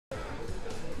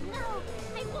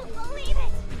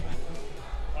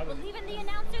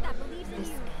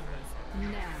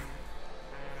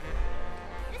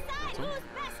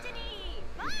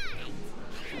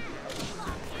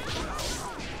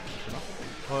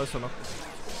intéressant.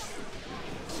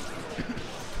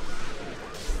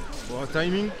 Well,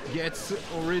 timing gets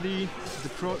already the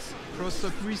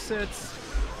cross-up resets.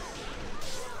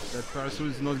 That parasol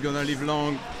is not gonna live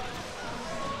long.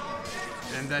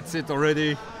 And that's it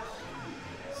already.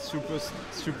 Super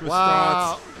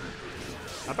Wow. start.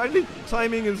 Apparently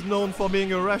timing is known for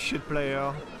being a Rashid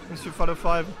player in Street Fighter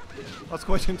 5. That's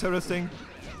quite interesting.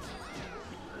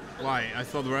 Why? I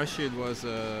thought Rashid was,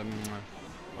 how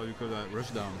do you call that,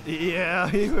 rushdown. Yeah,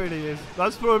 he really is.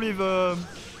 That's probably the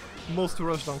most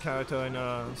rushdown character in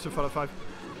Street Fighter 5.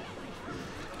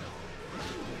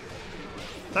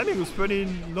 Timing was pretty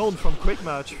known from Quick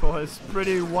Match for his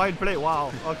pretty wide play.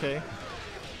 Wow, okay.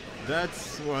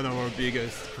 That's one of our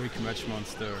biggest quick match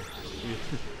monster.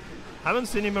 Haven't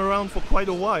seen him around for quite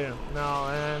a while now,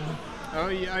 and Oh,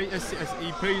 he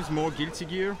plays more Guilty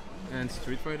Gear and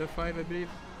Street Fighter 5, I believe.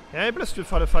 yeah, he plays Street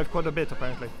Fighter 5 quite a bit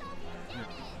apparently. Yeah.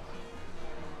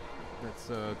 That's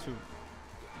two.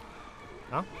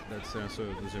 Hein? That's so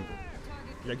deuxième.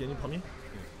 Il a gagné le premier?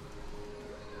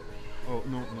 Oh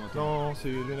non, non, attends. Non, c'est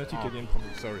Lunatic qui a gagné le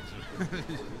premier. Sorry.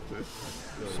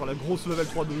 Sur la grosse level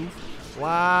 3 de ouf.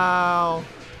 Wow!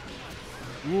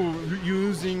 Ooh,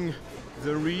 using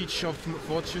the reach of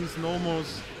Fortune's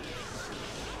normals.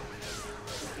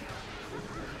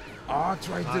 Ah,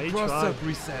 tried the he cross-up tried.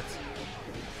 reset.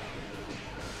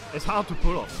 It's hard to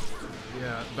pull off.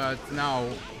 Yeah, but now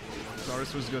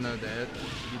Taurus was gonna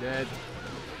be dead.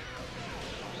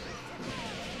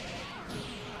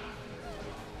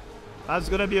 That's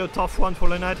gonna be a tough one for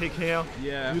Lunatic here.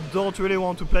 Yeah. You don't really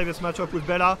want to play this matchup with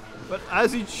Bella, but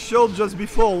as it showed just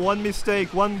before, one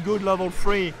mistake, one good level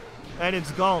 3, and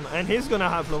it's gone. And he's gonna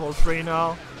have level 3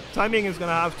 now. Timing is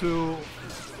gonna have to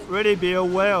really be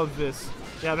aware of this.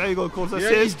 Yeah, there you go, course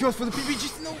assist. Yeah, he goes for the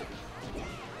PBGC, no!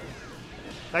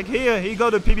 Like here, he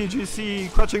got a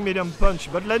PBGC crouching medium punch,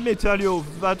 but let me tell you,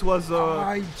 that was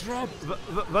I dropped.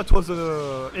 that was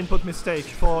an input mistake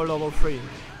for level 3.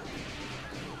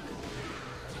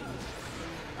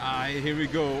 Ah, here we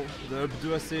go. The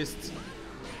updo assist.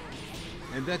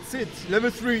 And that's it. Level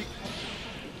 3.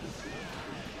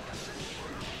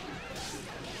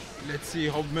 Let's see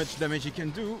how much damage he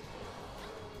can do.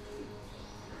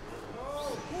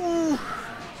 Ooh.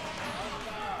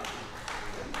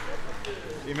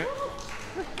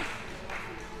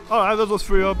 Alright, that was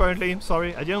 3 apparently.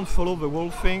 Sorry, I didn't follow the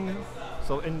whole thing.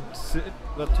 So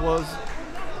that was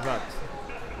that.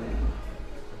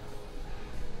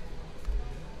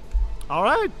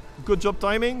 Alright, good job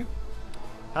timing.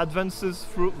 Advances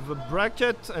through the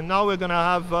bracket, and now we're gonna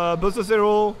have Buzzer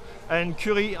Zero and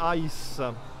Curie Ice.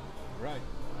 Right.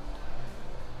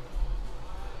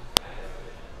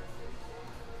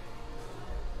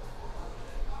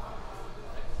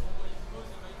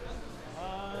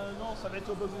 Non, ça va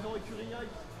être Buzzer Zero et Curie Ice.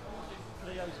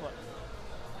 Curie Ice, ouais.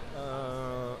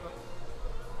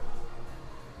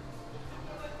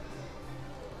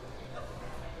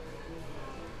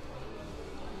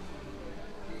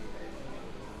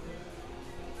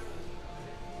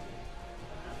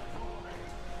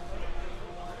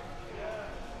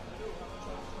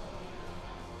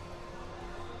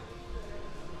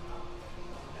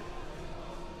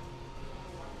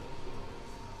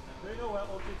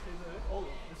 Oh,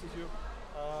 this is you.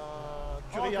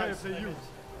 Curie Okay, Ice, c'est you.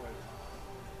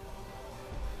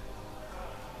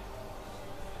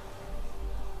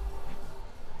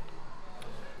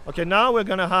 Okay, now we're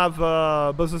gonna have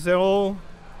Buzzer Zero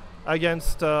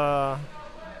against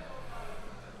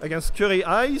Curie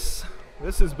Ice.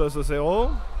 This is Buzzer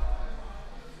Zero.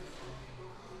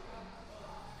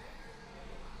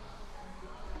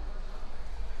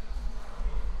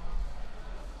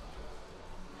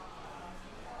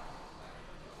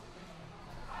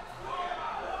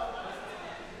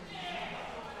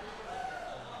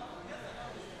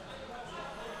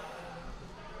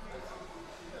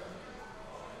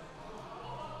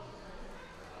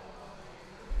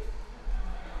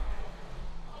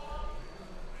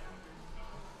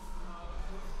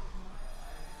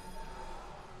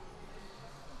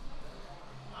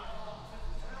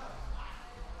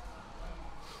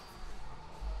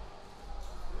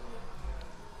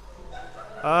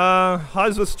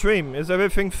 How's the stream? Is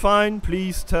everything fine?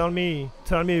 Please tell me.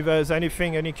 Tell me if there's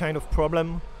anything, any kind of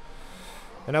problem.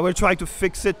 And I will try to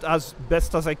fix it as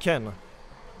best as I can.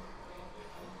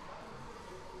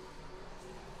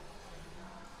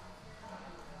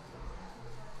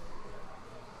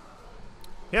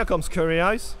 Here comes Curie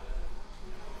Ice.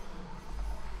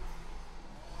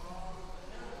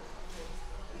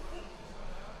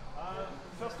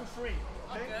 First to 3.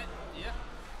 Okay? Yeah.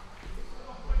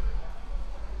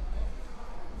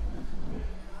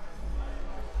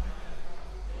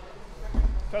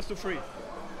 First to 3.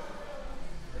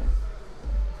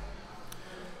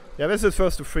 Yeah, this is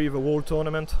first to 3 the whole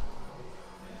tournament.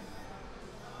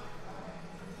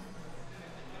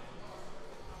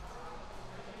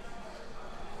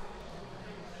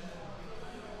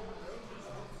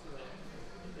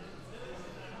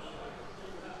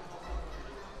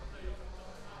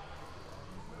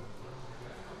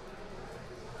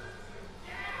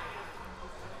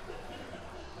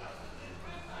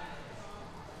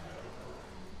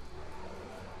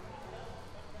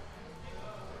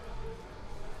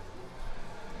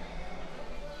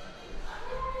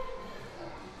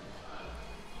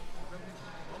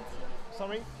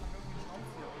 Sorry?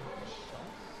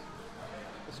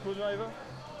 A screwdriver?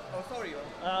 Oh, sorry.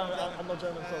 I'm not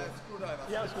German, sorry. Screwdriver.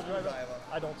 Yeah, screwdriver.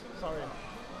 I don't, sorry.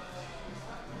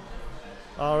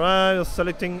 Alright,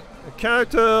 selecting the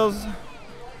characters.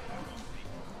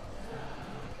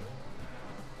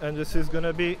 And this is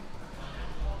gonna be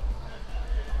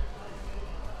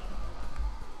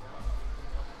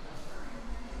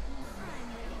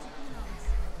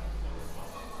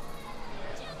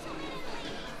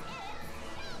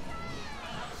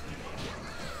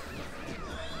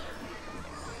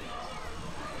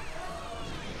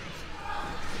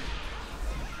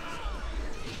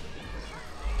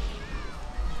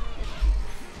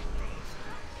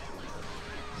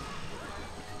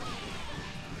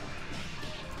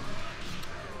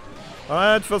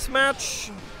alright, first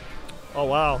match. Oh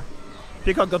wow.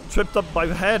 Peacock got tripped up by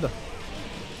the head.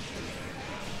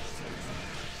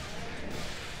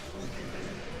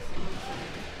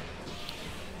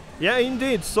 Yeah,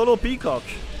 indeed, solo Peacock.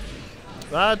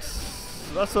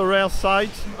 That's a rare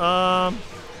sight.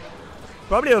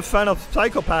 Probably a fan of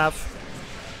Psychopath.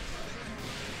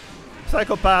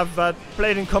 Psychopath that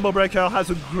played in Combo Breaker has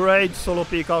a great solo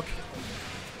Peacock.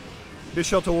 Be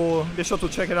sure to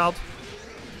check it out.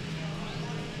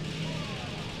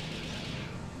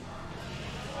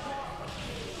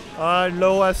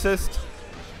 Low assist.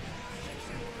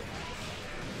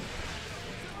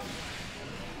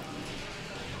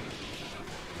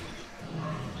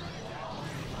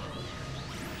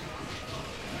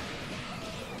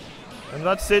 And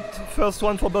that's it. First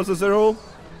one for Buzzer Zero.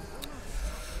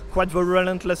 Quite the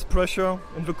relentless pressure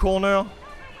in the corner.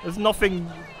 There's nothing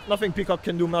Peacock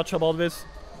can do much about this.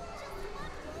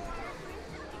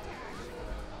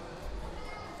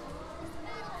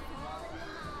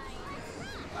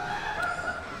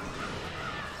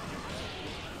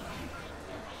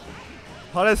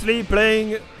 Honestly,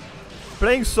 playing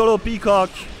solo Peacock,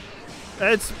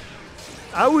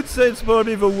 I would say it's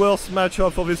probably the worst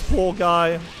matchup for this poor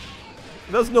guy.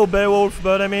 There's no Beowulf,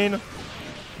 but I mean,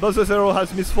 Buzzer Zero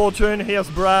has Misfortune, he has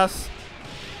Brass.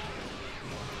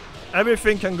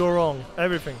 Everything can go wrong,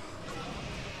 everything.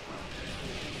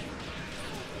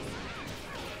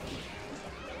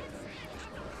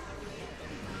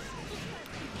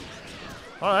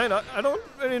 Alright, I don't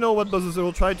really know what Buzzer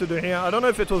Zero tried to do here. I don't know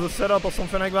if it was a setup or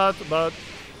something like that, but...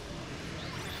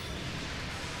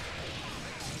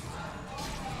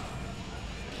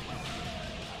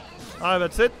 Alright,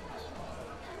 that's it.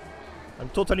 I'm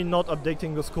totally not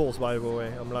updating the scores, by the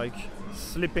way. I'm like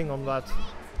slipping on that.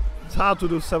 It's hard to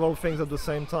do several things at the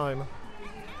same time.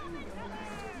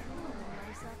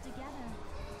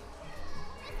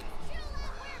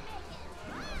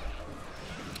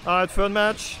 Alright, third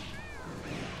match.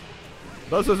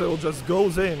 Buzzer Zero just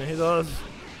goes in. He does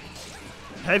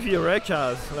heavy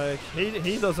Rekas. Like,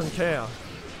 he doesn't care.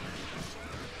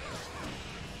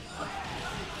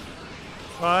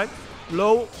 Alright,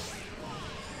 low.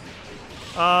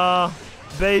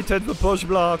 Baited the push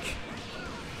block.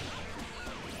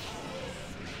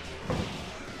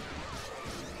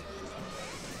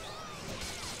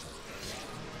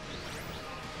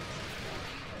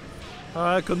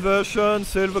 Alright, conversion,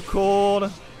 silver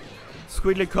cord.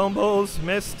 Squidly combos,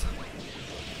 missed.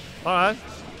 Alright.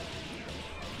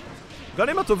 Got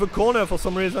him out of the corner for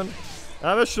some reason.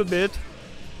 That should be it.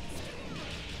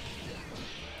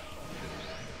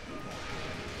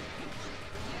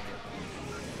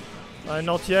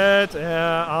 Not yet.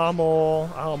 Yeah,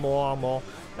 armor.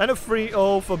 And a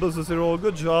 3-0 for Buzzer Zero.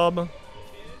 Good job.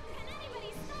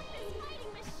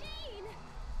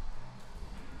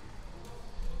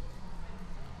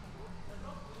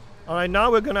 Alright,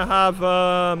 now we're gonna have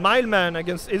Mileman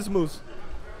against Ismus.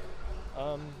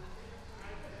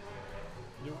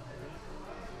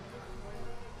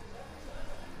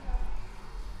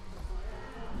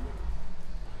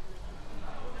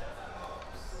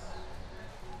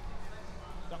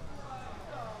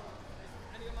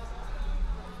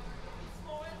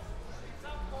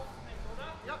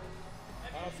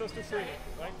 just to free,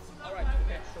 right? Alright,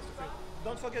 okay. Just to free.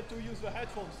 Don't forget to use the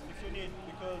headphones if you need,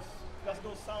 because there's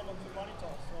no sound on the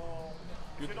monitor. So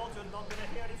if you don't, you're not gonna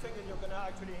hear anything, and you're gonna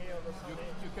actually hear the sound.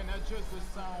 You can adjust the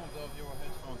sound of your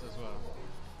headphones as well.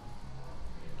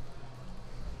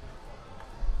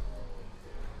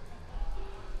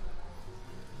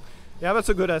 Yeah, that's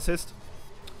a good assist.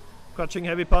 Crouching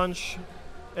heavy punch,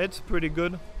 it's pretty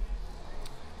good.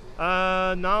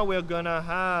 Now we're gonna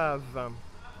have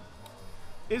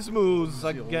Ismus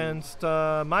against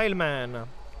Mileman.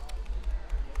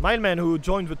 Mileman, who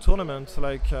joined the tournament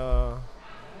like He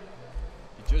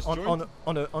just joined?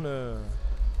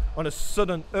 on a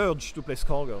sudden urge to play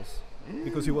Skullgirls,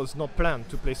 because he was not planned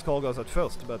to play Skullgirls at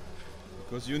first, but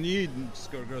Because you need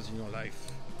Skullgirls in your life.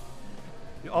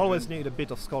 you always need a bit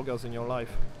of Skullgirls in your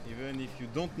life. Even if you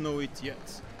don't know it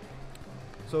yet.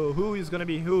 So who is gonna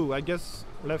be who? I guess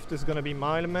left is gonna be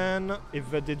Mileman, if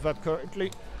they did that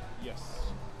correctly. Yes.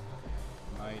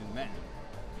 Man.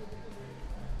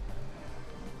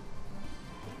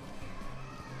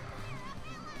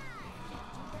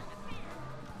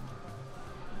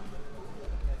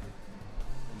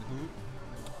 And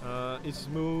who?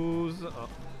 Ismus.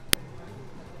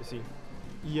 Let's see.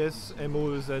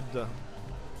 ISMOZ. Attends.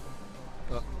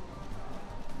 Ouais.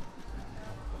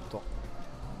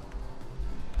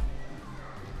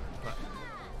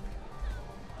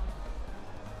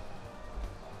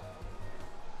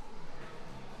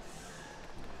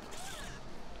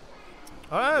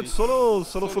 Alright, solo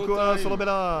Fukua, time. solo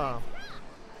Bella.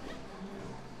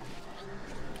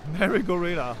 Mary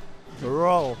Gorilla.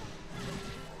 Roll.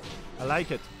 I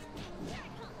like it.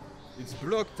 It's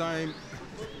block time.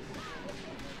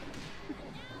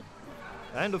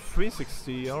 And a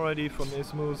 360 already from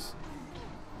Ismus.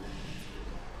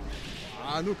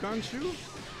 Ah, no, can't you?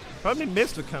 Probably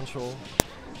missed the control.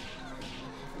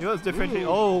 He was definitely. Ooh.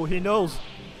 Oh, he knows.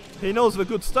 He knows the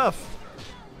good stuff.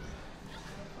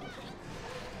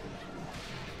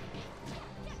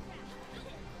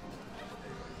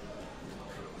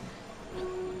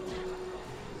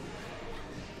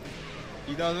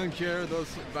 He doesn't care, those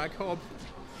back hop.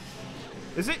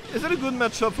 Is it a good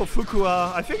matchup for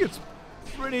Fukua? I think it's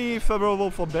pretty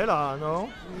favorable for Bella, no?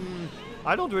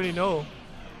 I don't really know.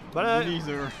 But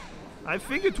Neither. I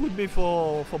think it would be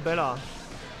for Bella.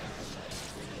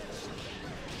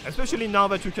 Especially now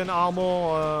that you can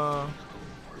armor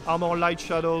light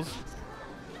shadows.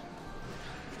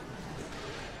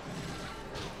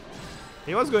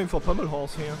 He was going for Pummel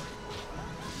Horse here.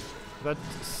 That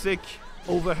sick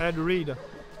overhead read.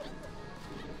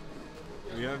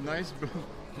 We have nice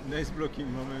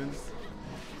blocking moments.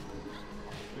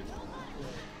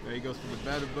 There he goes for the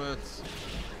battle butts.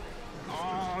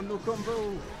 Oh, no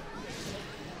combo!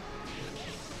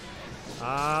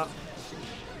 Ah.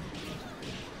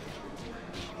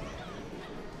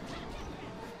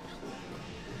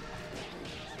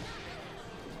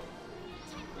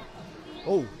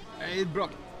 Oh. Hey, it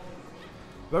blocked.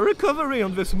 The recovery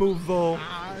on this move though.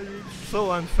 Ah,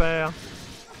 So unfair.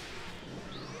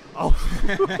 Oh.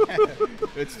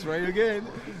 let's try again.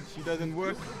 She doesn't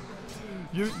work.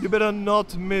 You better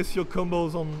not miss your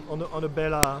combos on a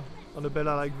Bella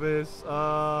like this.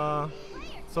 So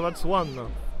that's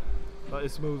one. That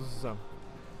is smooth.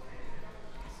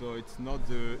 So it's not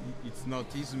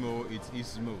Ismo, it's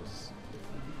Ismos.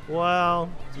 Well,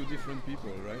 Two different people,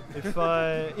 right? if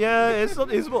yeah, it's not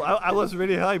Ismo. I was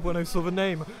really hyped when I saw the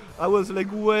name. I was like,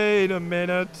 wait a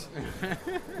minute,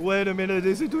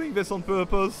 is he doing this on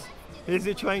purpose? Is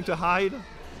he trying to hide?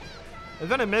 And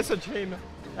then I messaged him,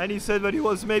 and he said that he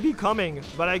was maybe coming,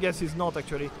 but I guess he's not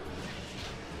actually.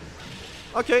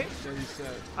 Okay, That is sad.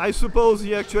 I suppose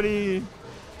he actually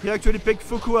picked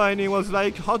Fukua, and he was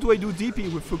like, how do I do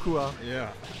DP with Fukua?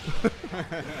 Yeah.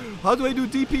 How do I do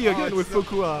DP again with Oh,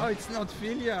 Fukua? it's not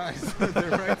Philia. It's not the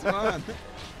right one.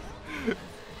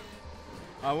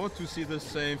 I want to see the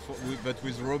same, but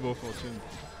with Robo Fortune.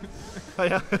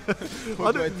 Yeah.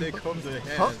 How do I take home the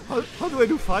head? How do I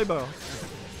do fiber?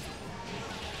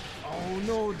 Oh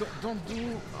no! Don't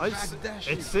do backdash.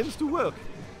 It seems to work.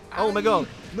 Oh my god.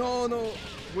 No, no.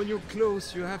 When you're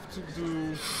close, you have to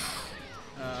do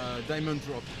diamond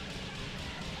drop,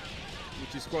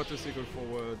 which is quite a cycle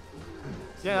forward.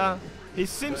 Yeah, he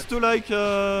seems to like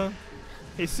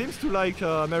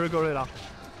Merigorilla.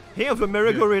 Here the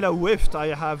Merigorilla whiffed. I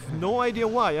have no idea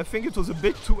why. I think it was a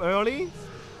bit too early,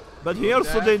 but he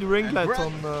also that did and ringlet grab.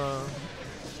 on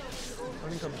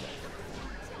income.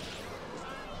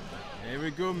 Here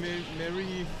we go,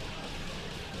 Mary.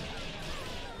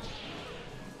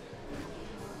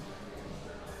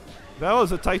 There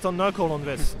was a Titan Knuckle on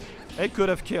this. It could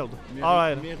have killed.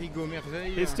 Alright, Mary go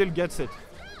merveille. he still gets it.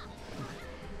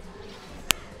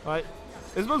 Right.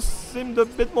 This must seem a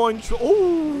bit more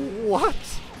Oh, what?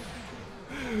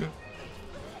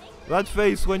 That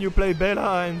face when you play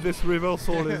Bella and this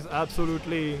reversal is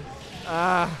absolutely...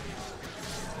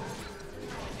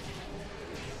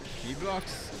 He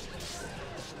blocks.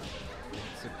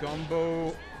 It's a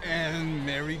combo and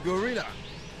Mary Gorilla.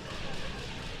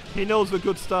 He knows the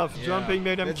good stuff. Yeah. Jumping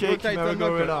medium Let's kick, go Titan Mary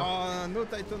Knuckle. Gorilla. No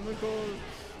Titan Knuckle.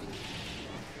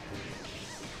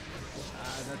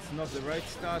 That's not the right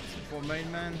start for main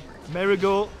man.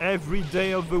 Marigo every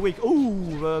day of the week.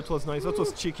 Ooh, that was nice. That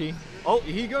was cheeky. Oh,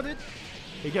 He got it.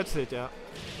 he gets it, yeah.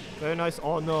 Very nice.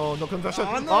 Oh no, no conversion.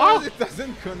 Oh no, Ah! it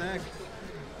doesn't connect.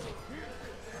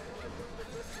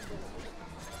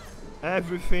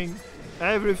 Everything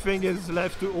is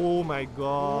left to. Oh my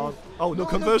god. Oh, no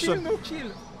conversion. No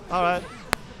kill. Alright.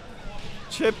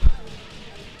 Chip.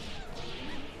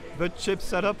 The chip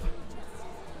setup.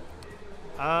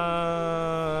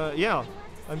 Yeah.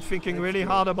 I'm thinking really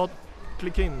hard about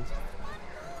clicking.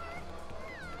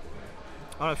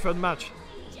 Alright, third match.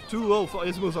 2-0 for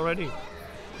Ismus already.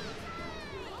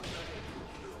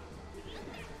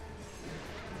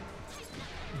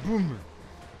 Boom.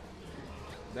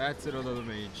 That's a lot of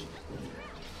damage.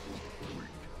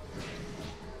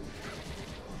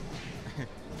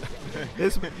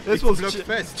 This It's was block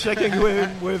fest. checking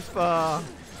with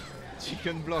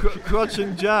Chicken block.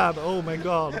 crouching jab. Oh my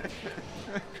god.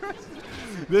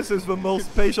 This is the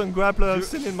most patient grappler I've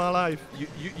seen in my life.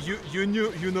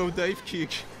 You know dive kick,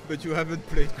 but you haven't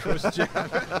played cross jab.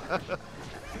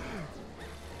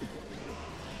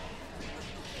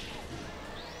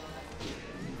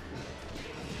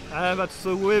 That's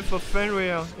the whiff of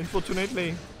Fenrir,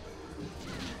 unfortunately.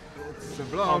 It's a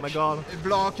block. Oh my god. A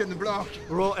block and a block.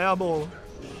 Raw airball.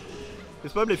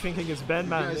 He's probably thinking it's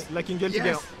Bandman, Yes. like in Game Yes.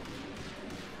 Together.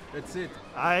 That's it.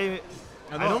 I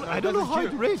don't know how it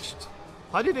kill. reached.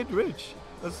 How did it reach?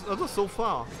 That was so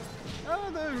far.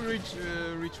 Oh, the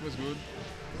reach was good.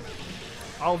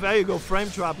 Oh, there you go, frame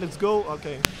trap. Let's go.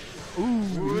 Okay.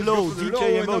 Ooh, Let's low go for the DK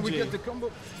low, and now we emoji. get the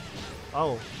combo.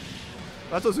 Oh,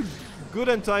 that was a good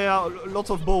entire. Lots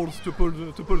of balls to pull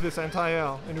this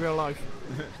entire in real life.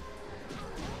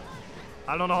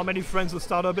 I don't know how many friends the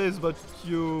startup is, but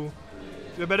you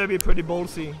better be pretty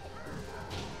ballsy.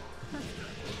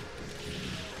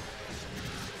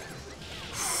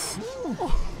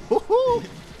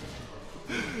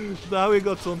 Now we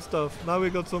got some stuff. Now we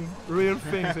got some real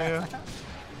things here.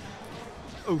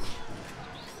 Oof.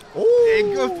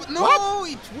 Oh! No!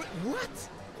 What?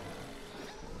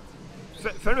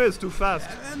 Fenrir is too fast.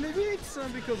 Maybe it's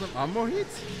because of armor hit?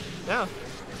 Yeah.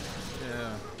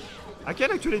 Yeah. I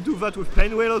can actually do that with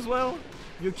Painwheel as well.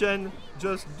 You can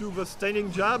just do the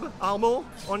staining jab armor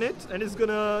on it, and it's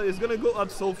gonna go up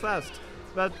so fast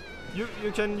that you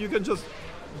can just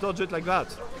dodge it like that.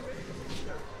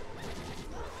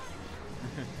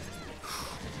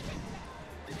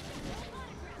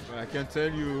 I can tell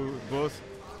you both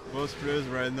players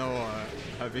right now are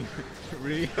having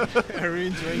really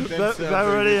enjoying themselves. They're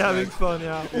really having fun,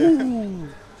 yeah. Ooh,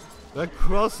 the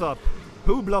cross up.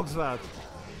 Who blocks that?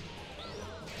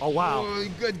 Oh wow. Oh, you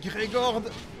got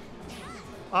Gregord.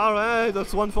 All right,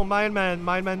 that's one for Mileman.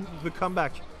 Mileman, the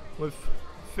comeback with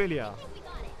Philia.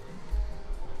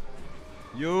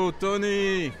 Yo,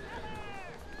 Tony.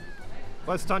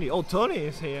 Where's Tony? Oh, Tony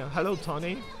is here. Hello,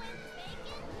 Tony.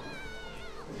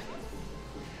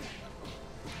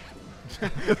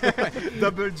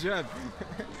 Double jab.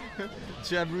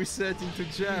 Jab reset into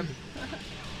jab.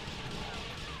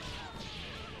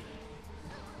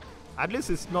 At least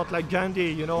it's not like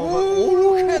Gandhi, you know. Oh,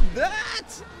 look at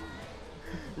that!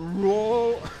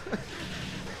 Roll.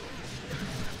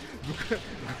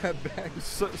 Grab back.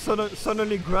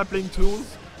 Suddenly grappling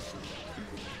tools.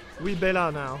 We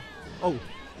Bella now. Oh.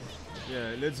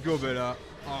 Yeah, let's go, Bella.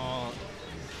 Oh.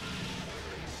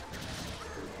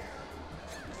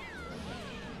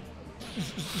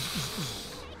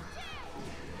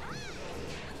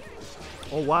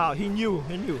 Oh wow, he knew.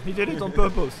 He did it on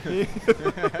purpose.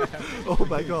 Oh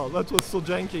my god, that was so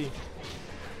janky.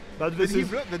 But this is...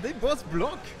 But they both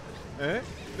block. Eh?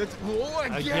 That's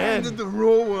Again. the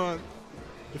raw one.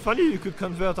 If only you could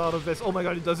convert out of this. Oh my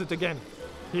god, he does it again.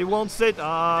 He wants it.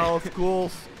 Ah, of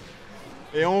course.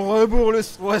 Et on rebourre le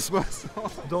 360.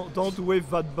 Don't wave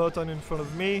that button in front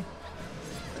of me.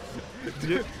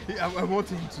 I want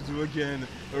him to do again.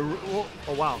 Oh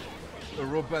wow. A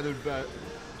raw battle bat.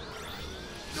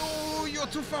 No, you're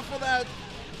too far for that.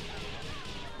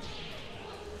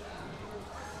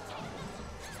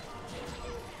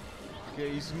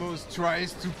 Okay, Ismos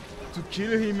tries to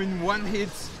kill him in one hit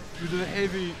with a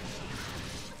heavy.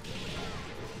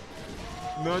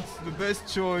 not the best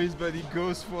choice, but he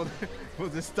goes for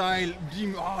the style.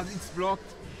 Beam, oh, it's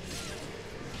blocked.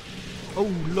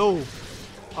 Oh, low.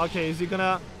 Okay, is he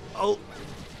gonna... Oh.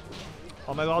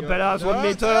 Oh my god, Bella has 1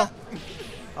 meter.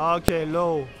 Okay,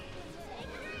 low.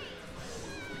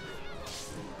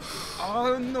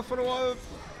 Oh, no follow-up.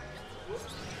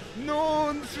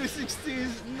 No,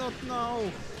 360s, not now.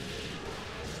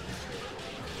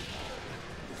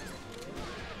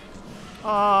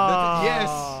 Ah. Yes,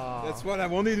 that's what I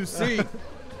wanted to see.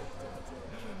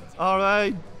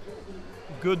 Alright.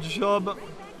 Good job.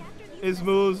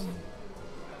 Ismuz.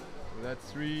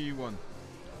 That's 3-1.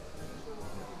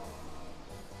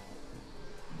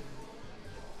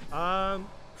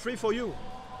 3 for you.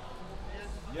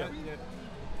 Yes.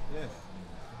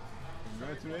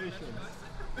 Congratulations.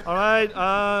 Alright,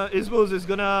 Ismuz is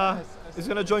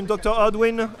gonna join Dr.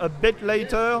 Oddwin a bit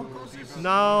later.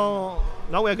 Now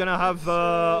we're gonna have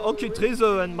Oki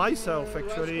Trizo and myself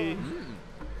actually.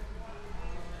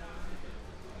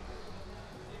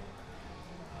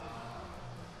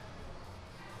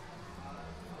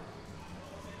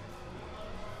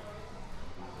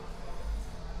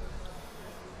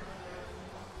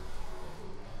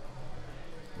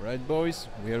 Right, boys,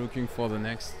 we are looking for the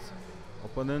next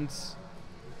opponents.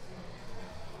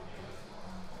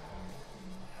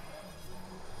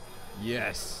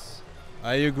 Yes,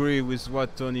 I agree with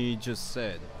what Tony just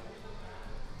said.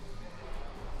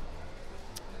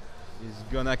 He's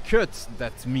gonna cut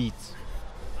that meat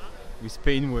with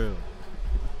Painwheel.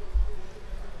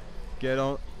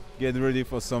 Get ready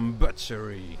for some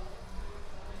butchery.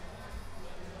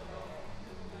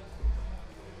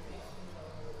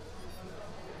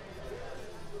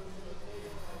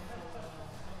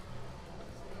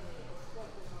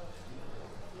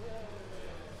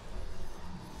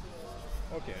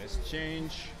 Okay, let's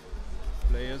change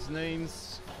players'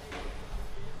 names.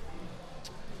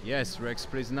 Yes, Rex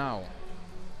plays now.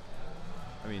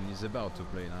 I mean, he's about to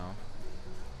play now.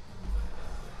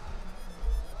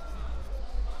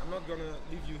 I'm not gonna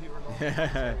leave you here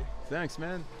alone. Thanks,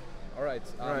 man. All right.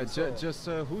 Alright, so just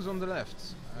who's on the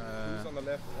left? who's on the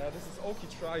left? This is Oki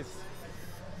Triz.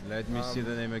 Let me see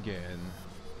the name again.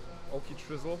 Oki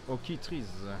Trizzle. Oki Triz.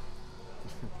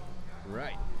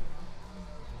 Right.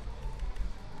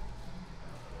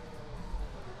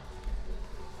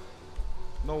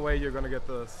 No way you're gonna get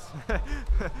this.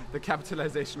 The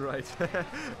capitalization right.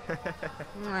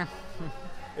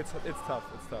 It's tough.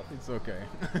 It's tough. It's okay.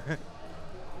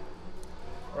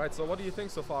 All right. So what do you think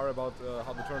so far about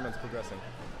how the tournament's progressing?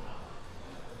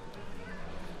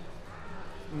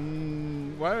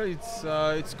 Well,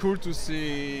 it's cool to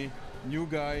see new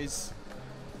guys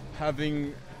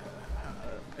having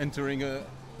entering a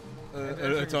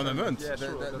tournament. Yeah,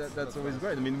 sure. That's always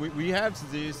great. I mean, we have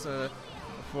this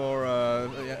for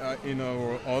in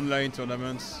our online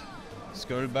tournaments,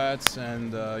 Skullgirls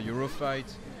and Eurofight,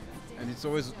 and it's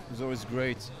always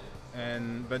great.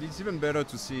 But it's even better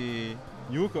to see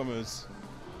newcomers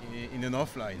in an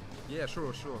offline. Yeah,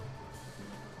 sure.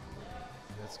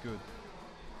 That's good.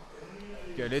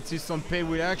 Okay, let's see some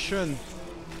Painwheel action.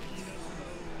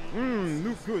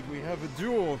 Look good. We have a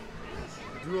duo.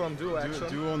 Duo on duo action.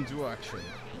 Duo on duo action.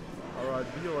 All right,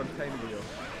 Bio and Painwheel.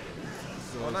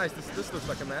 So Oh, nice. This looks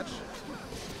like a match.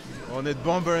 on that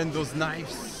bomber and those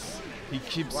knives, he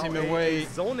keeps him away. A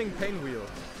zoning Painwheel.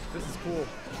 This is cool.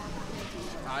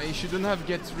 He shouldn't have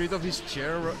get rid of his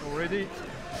chair already.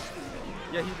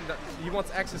 Yeah, he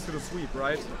wants access to the sweep,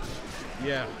 right?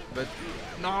 Yeah, but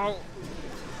now.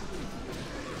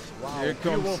 Wow. Here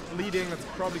comes. Wolf bleeding. It's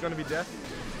probably gonna be death.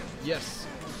 Yes.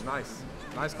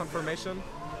 Nice confirmation.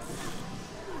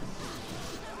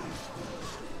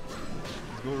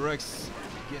 Let's go, Rex.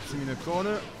 Gets him in a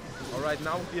corner. All right,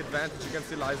 now with the advantage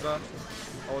against Eliza.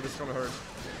 Oh, this is gonna hurt.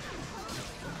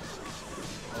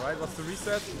 All right, what's the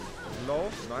reset? Low,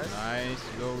 nice. Nice,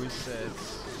 low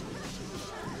resets.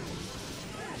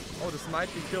 Oh, this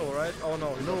might be kill, right? Oh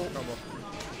no, no combo.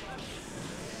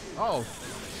 Oh,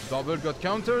 double got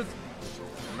countered.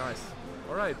 Nice.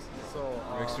 All right, so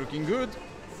Rex looking good.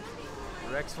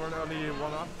 Rex for an early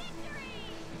one-up.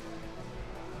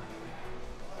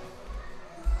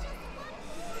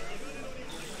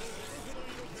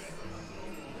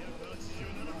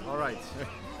 All right.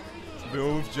 The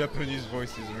old Japanese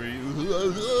voice is really.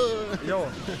 Yo,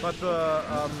 but the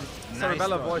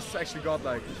Cerebella voice is actually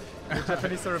godlike. The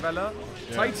Japanese Cerebella.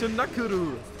 Yeah. Titan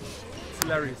Nakuru. It's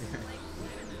hilarious.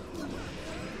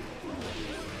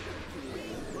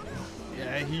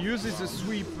 Yeah, he uses a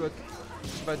sweep,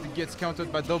 but it gets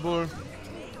countered by double.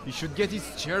 He should get his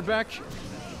chair back.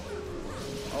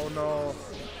 Oh no.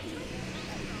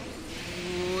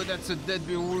 Oh, that's a dead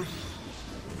Beowulf.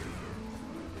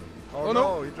 Oh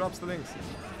no, he drops the links.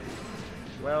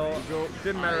 Well,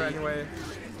 didn't matter anyway.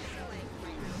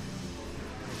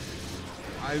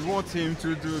 I want him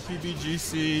to do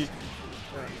PBGC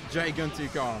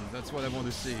gigantic arm. That's what I want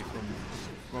to see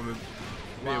from a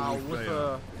Beowulf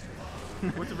player.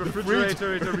 With the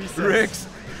refrigerator to reset.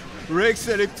 Rex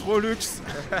Electrolux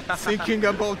thinking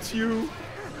about you.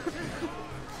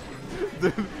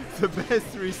 The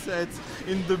best reset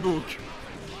in the book.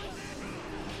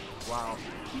 Wow.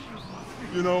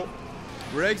 You know,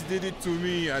 Rex did it to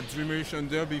me at Dreamation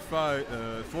Derby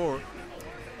 4,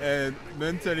 and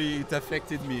mentally it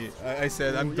affected me. I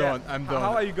said, I'm done.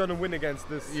 How are you gonna win against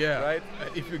this? Yeah, right?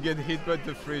 If you get hit by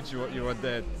the fridge, you are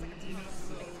dead.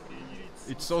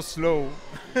 It's so slow.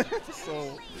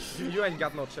 So you ain't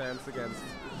got no chance against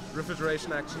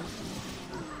refrigeration action.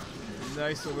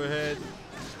 Nice overhead.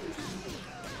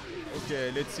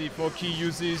 Okay, let's see if Oki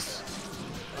uses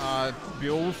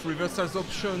Beowulf reversals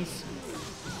options.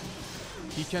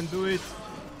 He can do it.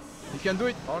 He can do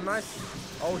it. Oh, nice.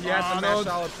 Oh, he has a mash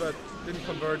out, but didn't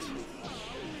convert.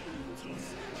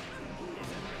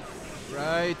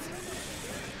 Right.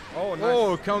 Oh, nice.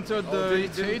 Oh, countered the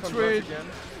hatred.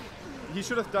 He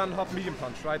should have done hop medium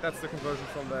punch, right? That's the conversion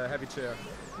from the heavy chair.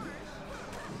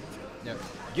 Yeah.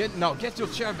 Get your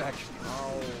chair back.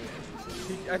 Oh.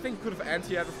 I think he could have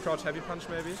anti-aired with crouch heavy punch,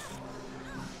 maybe.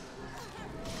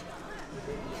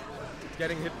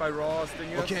 Getting hit by raw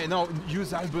stingers. Okay, now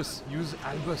use Albus. Use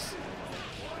Albus.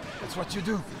 That's what you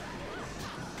do.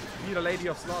 Need a Lady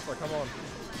of Slaughter, come on.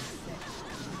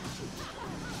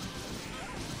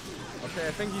 Okay,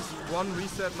 I think he's one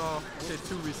reset now. Okay,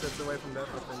 2 resets away from that,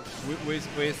 I think.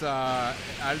 With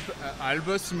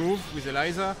Albus move with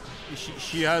Eliza,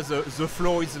 she has the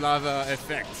floor is lava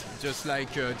effect, just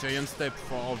like Giant Step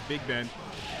for Big Ben,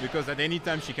 because at any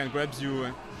time she can grab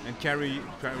you and carry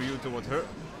you toward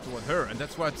her, and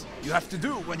that's what you have to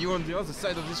do when you're on the other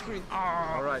side of the screen.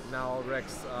 Ah. All right, now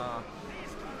Rex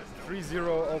 3-0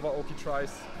 over Oki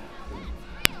tries.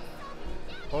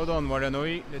 Hold on,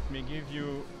 Waranoi, let me give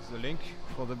you the link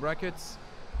for the brackets.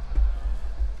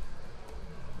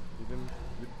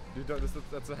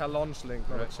 That's a Halonge link,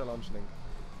 not a challenge link.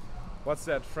 What's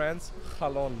that, France?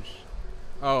 Halonge.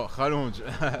 Oh, Halonge.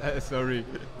 Sorry.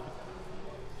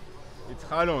 It's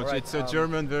Halonge. Right, it's a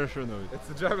German version of it. It's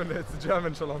the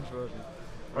German challenge version.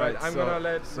 Right, I'm gonna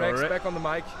let Rex back on the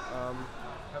mic. Have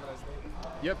a nice day.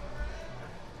 Yep.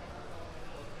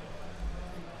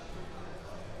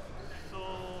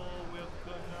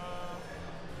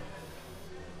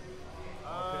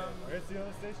 Where's the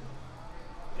other station?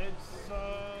 It's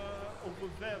over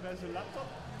there. There's a laptop.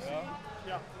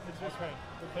 Yeah, it's this way.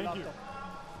 Thank you.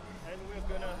 And we're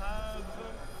gonna have.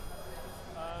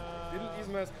 Didn't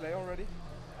Ismail play already?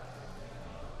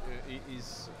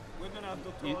 We're gonna have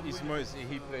Dr. Oddwin.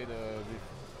 He played with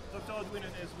Dr. Oddwin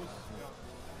and Esmus.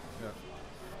 Yeah.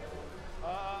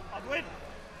 Oddwin.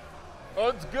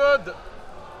 Odds good.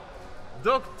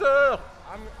 Doctor.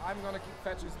 I'm gonna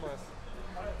fetch Ismail.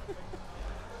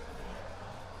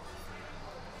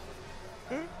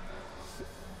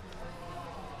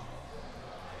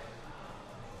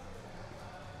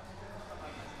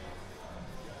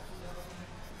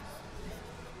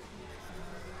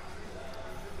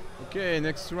 Okay,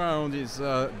 next round is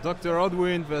Dr.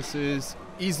 Oddwin versus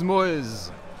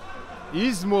Ismoez.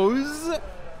 Ismoez,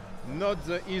 not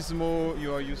the Ismo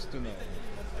you are used to know.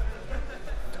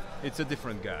 It's a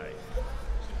different guy.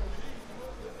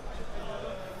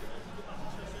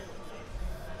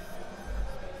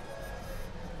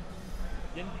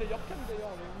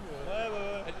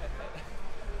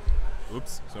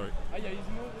 Oops, sorry. Ah, il y a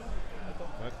Ismo.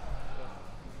 Attends. Ouais.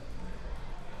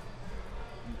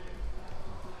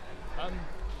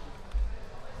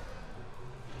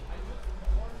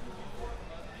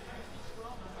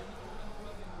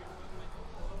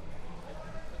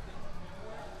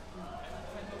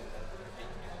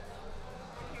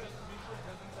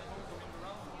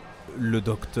 Le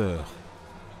docteur.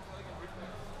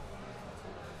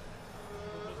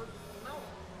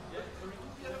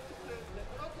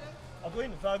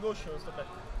 Oddwin, va à gauche, s'il te plaît.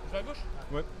 Je vais à gauche?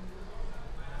 Ouais.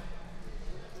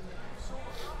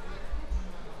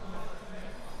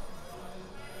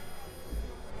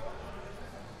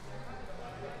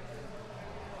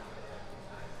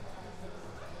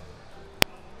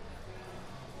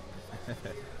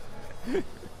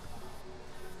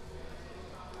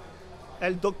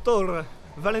 El Doctor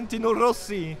Valentino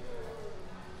Rossi.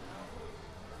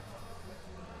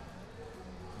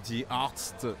 Die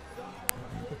Arzt.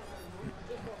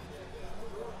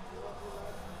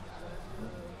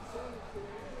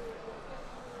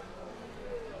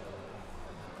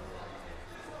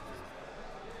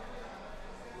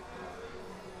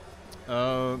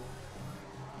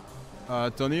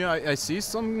 Tony, I see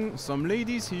some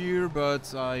ladies here,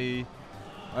 but I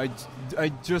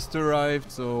just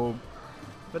arrived, so.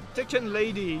 But Tekken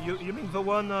lady, you mean the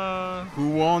one? Who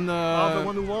won? The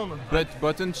one who won.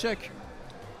 Button check.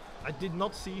 I did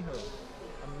not see her.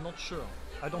 I'm not sure.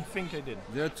 I don't think I did.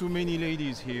 There are too many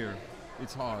ladies here.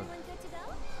 It's hard.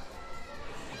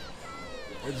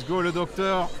 Let's go, le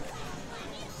docteur.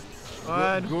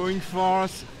 Going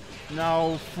fast.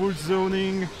 Now full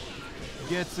zoning.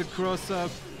 Gets a cross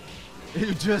up.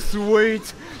 You just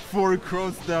wait for a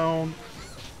cross down.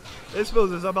 This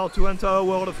boss is about to enter a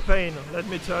world of pain. Let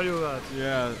me tell you that.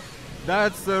 Yeah,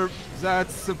 that's a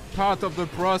part of the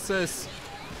process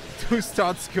to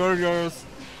start Skullgirls.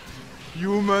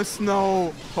 You must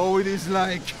know how it is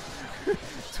like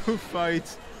to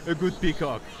fight a good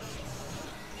peacock.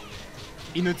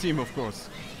 In a team, of course.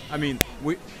 I mean,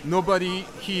 nobody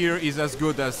here is as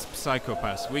good as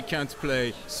Psychopaths. We can't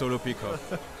play solo peacock.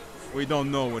 We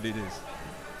don't know what it is.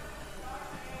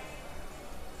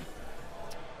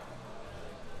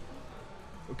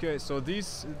 Okay, so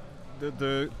this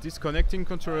disconnecting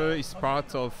controller is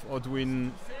part of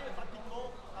Oddwin.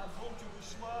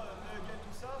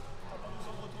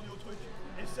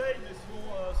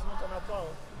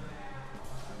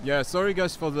 Yeah, sorry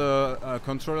guys for the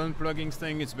controller unplugging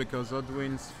thing. It's because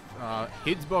Oddwin's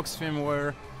hitbox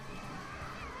firmware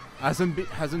hasn't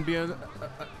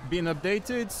been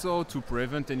updated. So to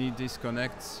prevent any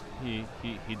disconnects, he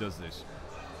does this.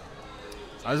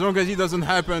 As long as it doesn't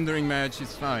happen during match,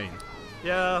 it's fine.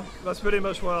 Yeah, that's pretty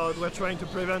much what we're trying to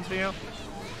prevent here.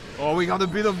 Oh, we got a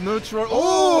bit of neutral.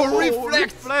 Oh,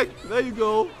 reflect! Reflect! There you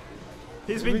go.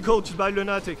 He's been coached by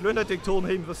Lunatic. Lunatic told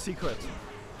him the secret.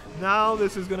 Now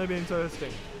this is gonna be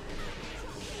interesting.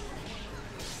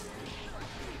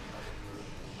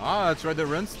 Ah, try the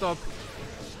run stop.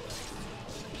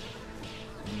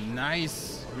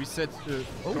 Nice. Reset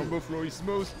combo flow is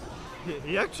smooth.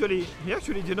 He actually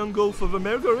didn't go for the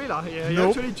Male Gorilla here. He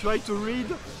Nope. actually tried to read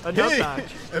an attack.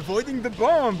 Avoiding the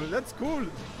bomb. That's cool.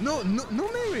 No,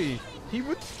 Mary. He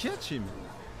would catch him.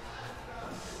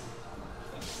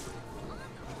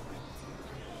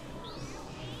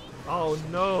 Oh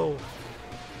no.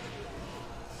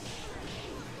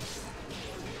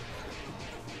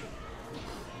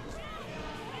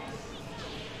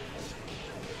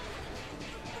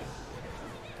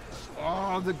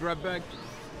 Oh, the grab back.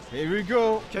 Here we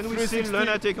go. Can we see 360.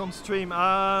 Lunatic on stream?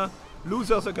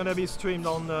 Losers are gonna be streamed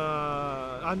on.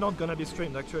 Are not gonna be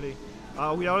streamed actually.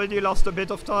 We already lost a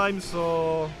bit of time,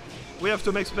 so we have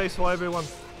to make space for everyone.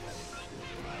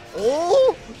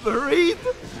 Oh, the read!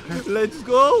 Let's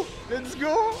go! Let's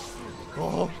go.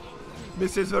 Oh,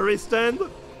 misses the wrist stand.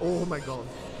 Oh my god.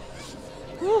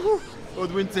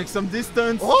 Oddwin takes some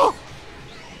distance. Oh!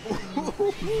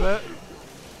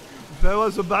 There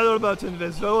was a battle button.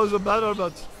 There was a battle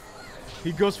button.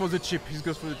 He goes for the chip. He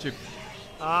goes for the chip.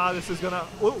 This is gonna.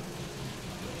 Oh!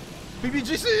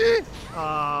 BBGC!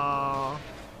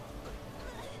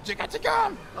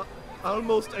 Chika!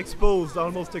 Almost exposed.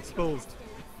 Almost exposed.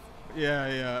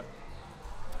 Yeah.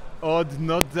 Odd,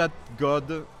 not that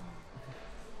god.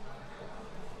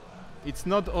 It's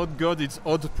not Odd God, it's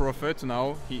Odd Prophet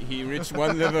now. He reached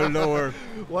one level lower.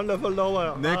 One level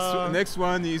lower. Next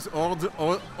one is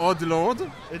Odd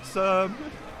Lord. It's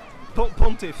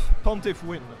Pontiff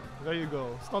win. There you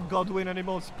go. It's not God win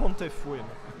anymore, it's Pontiff win.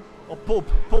 Or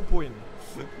Pope win.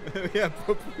 Yeah,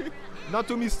 Pope win. Not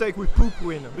to mistake with Poop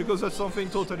win, because that's something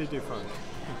totally different.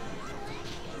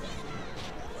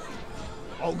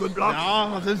 Oh, good block.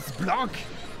 Ah, this block.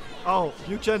 Oh,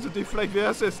 you chance to deflect the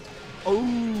assist.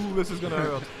 Oh, this is gonna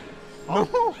hurt.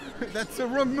 No, that's a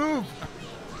wrong move.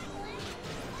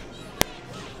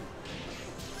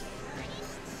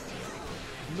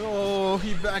 No,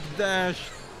 he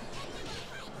backdashed.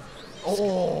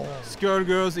 Oh,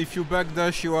 Skullgirls, if you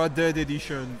backdash, you are dead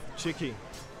edition. cheeky.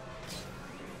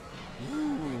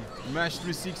 Mash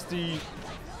 360.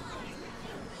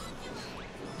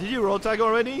 Did you roll tag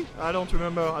already? I don't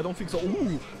remember. I don't think so.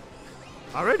 Ooh,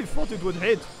 I really thought it would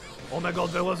hit. Oh my god,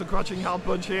 there was a crouching hard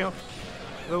punch here.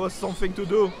 There was something to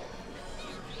do.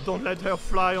 Don't let her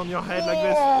fly on your head like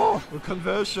this. The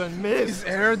conversion, miss. His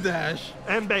air dash.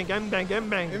 M-bang, M-bang,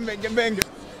 M-bang. Bang.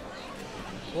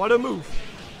 What a move.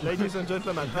 Ladies and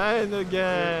gentlemen. And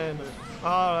again.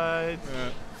 Alright.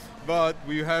 But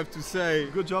we have to say,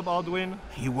 Good job, Oddwin.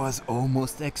 He was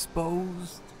almost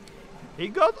exposed. He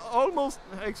got almost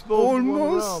exposed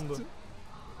Almost? one round.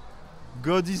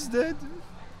 God is dead.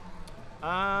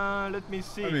 Let me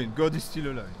see. I mean, God is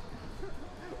still alive.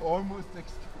 Almost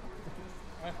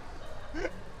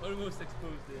Almost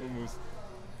exposed. Yeah. Almost.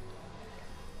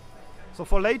 So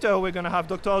for later, we're gonna have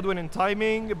Dr. Oddwin in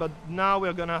timing, but now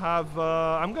we're gonna have.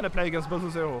 I'm gonna play against Buzzer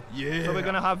Zero. Yeah. So we're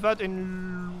gonna have that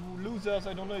in losers.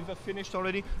 I don't know if they're finished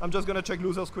already. I'm just gonna check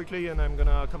losers quickly, and I'm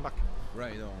gonna come back.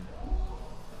 Right on.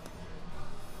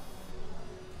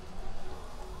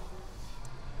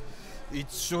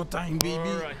 It's showtime, baby.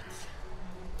 Alright.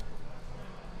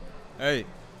 Hey.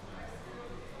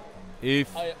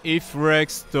 If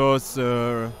Rex does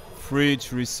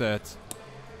fridge reset,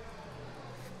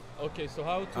 Okay, so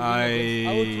how to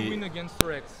I- win against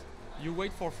Rex? You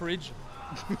wait for Fridge,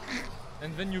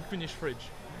 and then you finish Fridge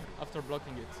after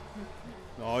blocking it.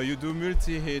 no, you do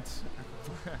multi-hit.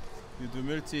 You do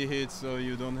multi-hit, so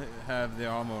you don't have the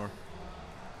armor.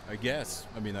 I guess.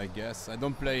 I mean, I guess. I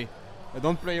don't play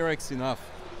Rex enough.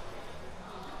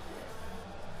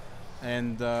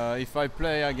 And if I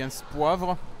play against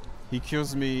Poivre, he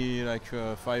kills me like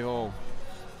 5-0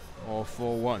 or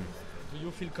 4-1. Do you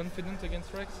feel confident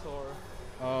against Rex,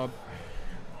 or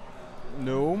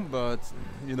No, but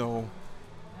you know,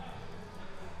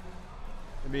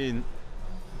 I mean,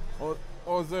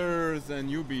 others and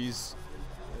newbies,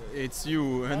 it's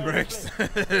you and Rex.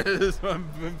 So I'm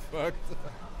fucked.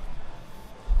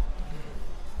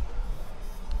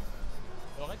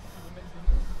 Rex, tu veux mettre des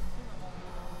mots?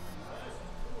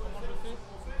 Comment je le fais?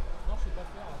 Non, je sais pas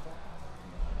faire, attends.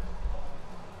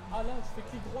 Ah là, je fais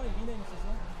clic droit et rename, c'est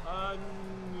ça?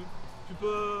 Tu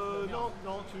peux. Non,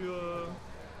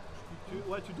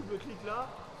 tu double-cliques là,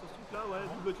 sur ce truc-là, ouais,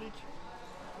 double-clic.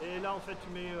 Et là, en fait, tu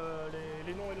mets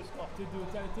les noms et le score. T'es où?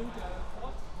 T'es à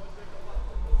droite?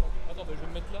 Attends, bah, je vais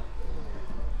me mettre là.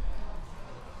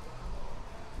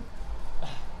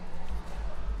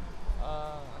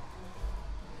 Ah.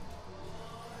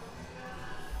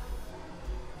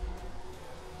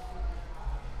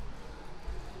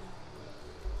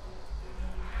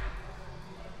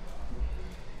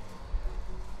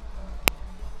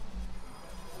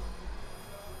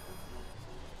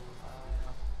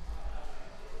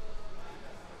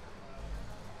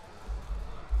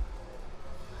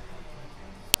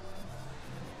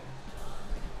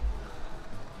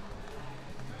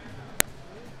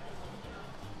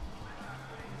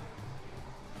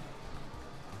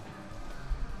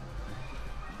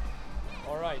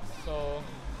 Alright, so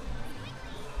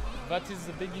that is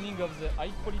the beginning of the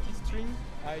high quality stream.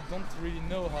 I don't really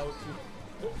know how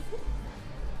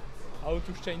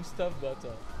to change stuff, but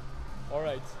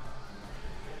alright.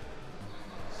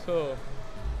 So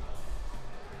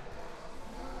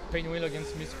Painwheel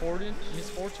against Misfortune.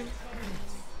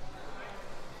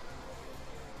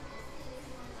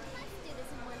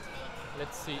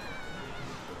 Let's see.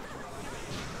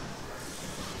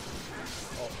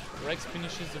 Oh, Rex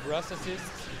finishes the brass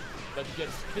assist, but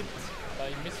gets clipped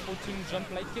by Misfortune jump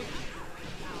light kick.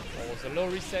 Oh, the low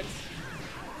reset.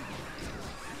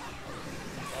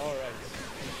 Alright.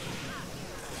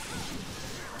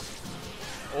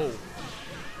 Oh.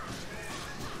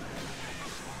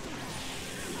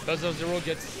 Buzzer Zero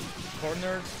gets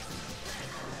cornered.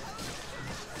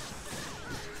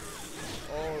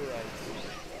 Alright.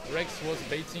 Rex was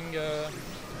baiting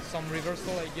some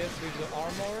reversal, I guess, with the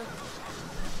armor.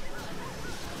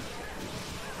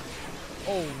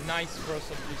 Oh, nice cross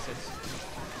of resets.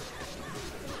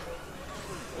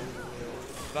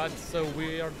 That's a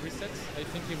weird reset. I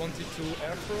think he wanted to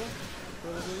air throw,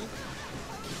 probably.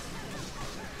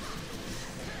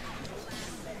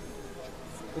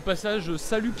 Au passage,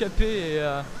 salut Capé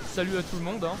et salut à tout le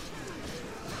monde. Hein.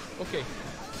 Ok,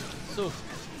 so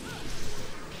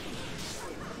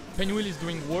Painwheel is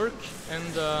doing work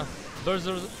and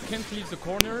Buzzer can't leave the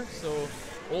corner, so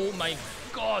oh my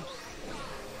god!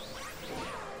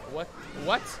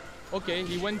 What? Okay,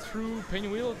 he went through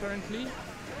Painwheel apparently.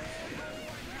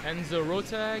 And the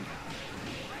Rotag.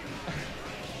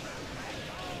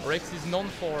 Rex is known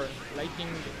for liking.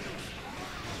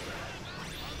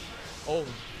 Oh,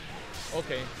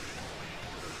 okay.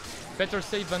 Better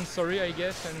safe than sorry, I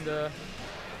guess, and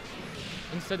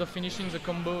instead of finishing the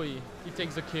combo, he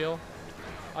takes the kill.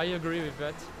 I agree with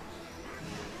that.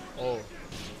 Oh,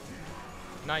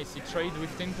 nice, he traded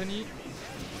with Timpani,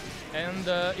 and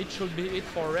it should be it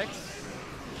for Rex.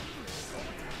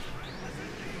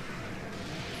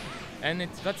 And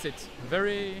that's it.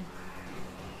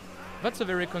 That's a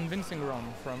very convincing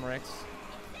run from Rex.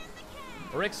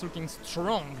 Rex looking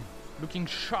strong, looking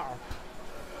sharp.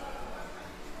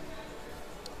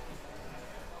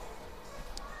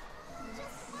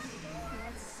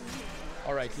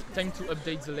 Alright, time to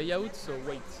update the layout, so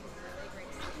wait.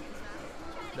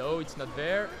 No, it's not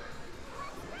there.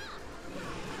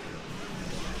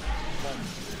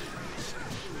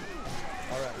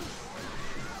 Alright.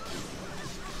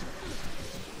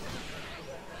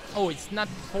 Oh, it's not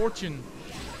Fortune.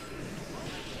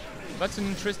 That's an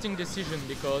interesting decision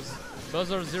because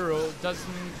Buzzer Zero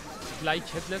doesn't like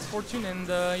Headless Fortune and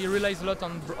he relies a lot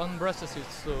on Brass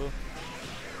Assist, so...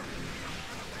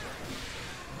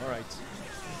 Alright.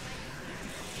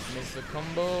 Miss the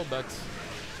combo, but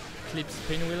clips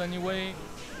Pinwheel anyway.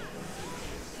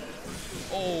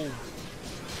 Oh!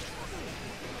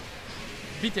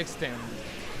 Beat extend.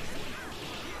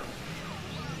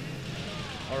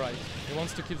 Alright, he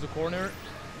wants to keep the corner.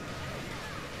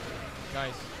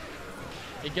 Nice.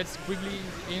 He gets quickly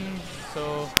in,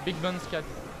 so Big Buns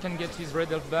can get his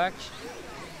red elf back.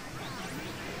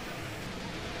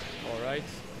 Alright.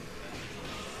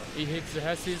 He hits the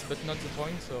Hasses, but not the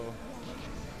point, so...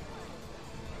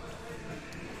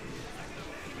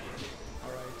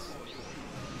 Alright.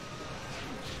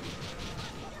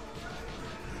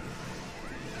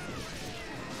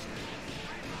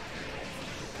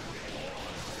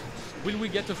 Will we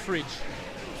get a fridge?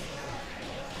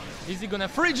 Is he gonna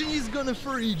fridge? He's gonna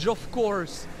fridge, of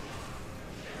course!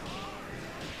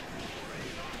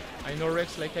 I know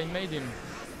Rex like I made him.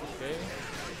 Okay.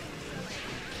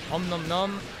 Om nom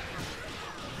nom.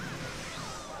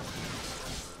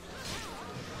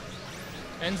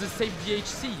 And the save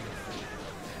DHC.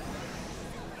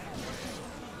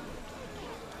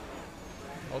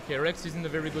 Okay, Rex is in a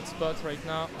very good spot right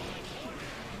now.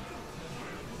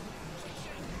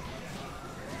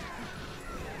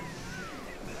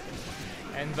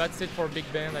 And that's it for Big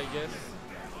Ben, I guess.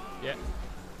 Yeah.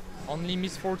 Only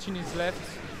Miss Fortune is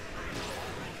left.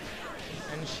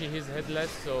 And she is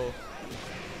headless, so...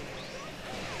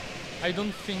 I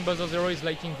don't think Buzzer Zero is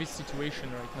liking this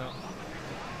situation right now.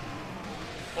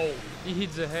 Oh, he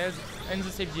hits the head and the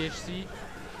save DHC.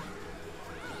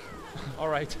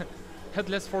 Alright.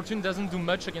 Headless Fortune doesn't do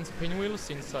much against Pinwheel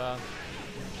since, well,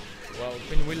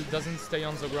 Pinwheel doesn't stay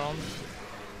on the ground.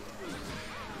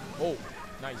 Oh,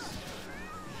 nice.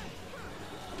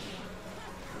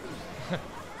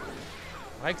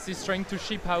 Rex is trying to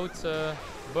ship out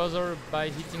Buzzer by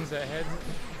hitting the head.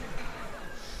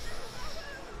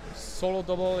 Solo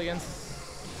double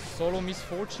against Solo Miss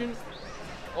Fortune.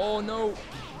 Oh no!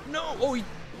 No! Oh,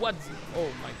 what? Oh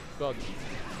my god.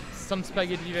 Some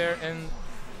spaghetti there and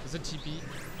the TP.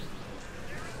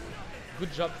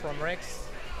 Good job from Rex.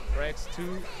 Rex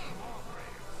 2.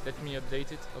 Let me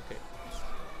update it. Okay.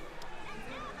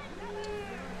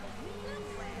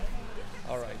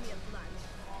 Alright.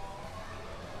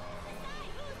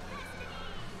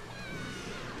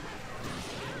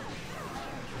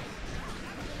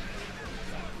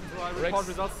 So I report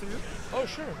results to you. Oh,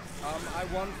 sure. I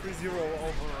won 3-0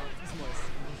 over Ismois.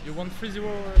 You won 3-0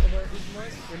 over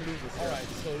Ismois? In losers. Alright,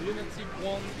 so Lunatic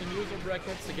won in loser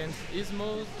brackets against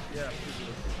Ismos. Yeah.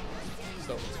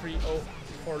 So 3-0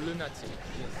 for Lunatic.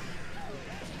 Yes.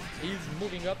 He's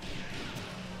moving up.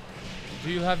 Do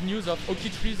you have news of Oki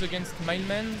Trees against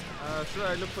Mailman? Sure,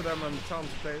 I look for them on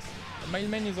Town's place.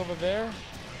 Mailman is over there.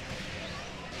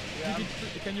 Yeah.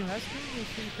 Can you ask him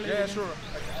if he plays? Yeah, again? sure.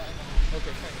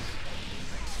 Okay, thanks.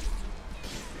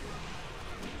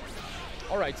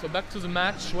 Alright, so back to the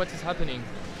match. What is happening?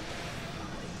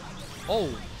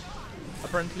 Oh!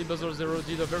 Apparently Buzzer Zero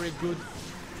did a very good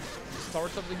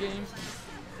start of the game.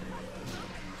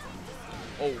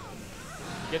 Oh!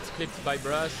 Gets clipped by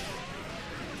Brass.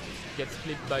 Gets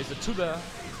clipped by the tuba.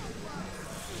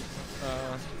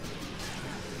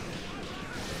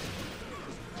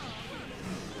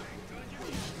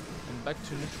 And back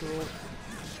to neutral.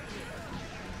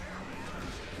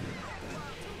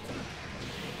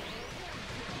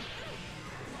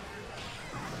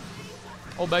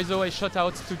 Oh, by the way,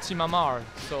 shoutouts to Team Amar.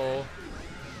 So,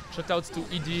 shoutouts to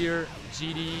Idir,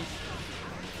 GD,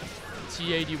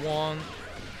 T81,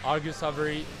 Argus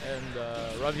Avery,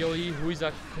 and Ravioli, who is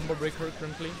a combo breaker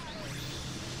currently.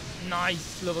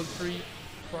 Nice, level 3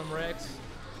 from Rex.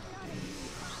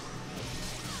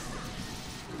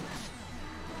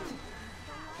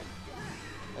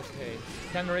 Okay,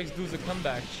 can Rex do the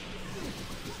comeback?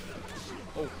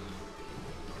 Oh.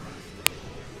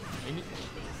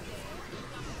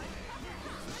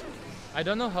 I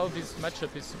don't know how this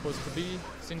matchup is supposed to be,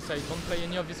 since I don't play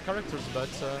any of these characters, but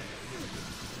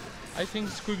I think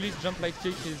Skullgirls jump light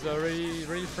kick is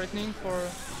really threatening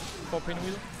for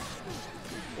Pinwheel.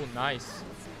 Oh, nice.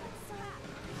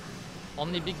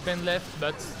 Only Big Ben left,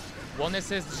 but one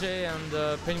SSJ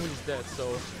and Pinwheel is dead,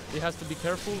 so he has to be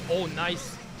careful. Oh,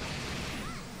 nice.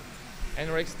 And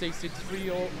Rex takes it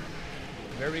 3-0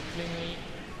 very cleanly.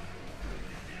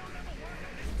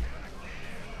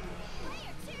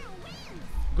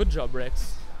 Good job,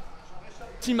 Rex.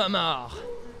 Team Amar.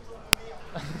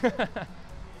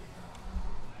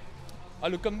 Ah,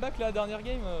 le comeback, la dernière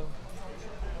game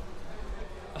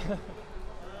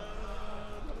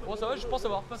Bon, ça va, je pense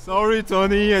avoir. Sorry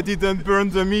Tony, I didn't burn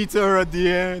the meter at the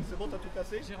end. C'est bon, t'as tout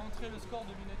cassé? J'ai rentré le score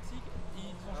de Lunatic.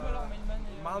 Ils ont joué alors Mainman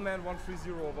et... Malman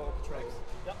 1-3-0 over all the tracks.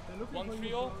 Yeah.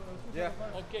 1-3-0? Yeah.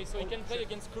 Okay, so he can play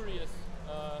against Curious.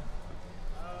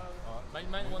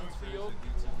 Mainman 1-3-0.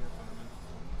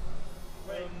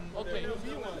 Okay.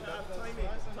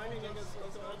 Timing against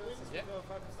Oddwin. Yeah.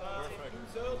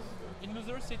 Perfect. In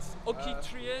losers, it's Oki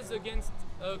Tries against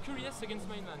Curious against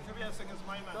Mainman. Curious against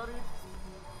my man.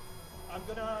 I'm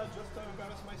gonna just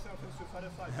embarrass myself in Street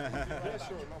Fighter 5. Yeah,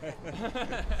 sure, no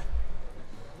problem.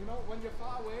 You know, when you're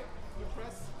far away, you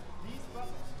press these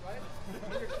buttons, right?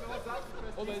 When you're close up, you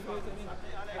press Oh, these buttons.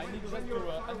 I need just to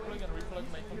unplug and replug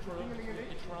my controller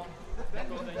each round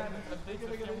because I need to update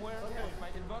the firmware of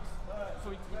my Xbox,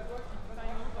 so it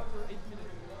time out after 8 minutes.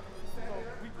 So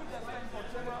we could have time for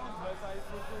 2 rounds, but I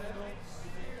prefer to know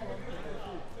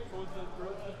so the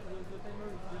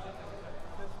timer is reset.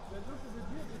 That looks a bit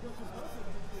weird because you both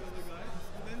the other guy,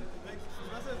 and then like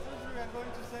Russell Silver are going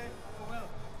to say, oh well,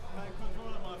 my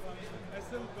controller malfunction. I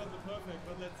still got the perfect,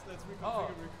 but let's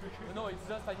reconfigure real quick. No, it's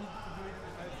just I need to do it.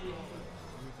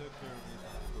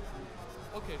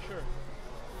 Okay, sure.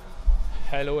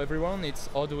 Hello everyone, it's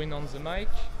Oddwin on the mic,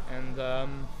 and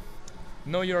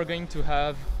now you're going to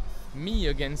have me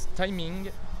against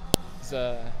Timing,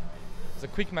 the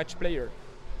quick match player.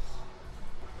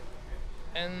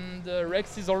 And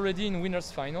Rex is already in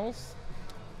winners finals.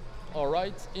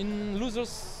 Alright, in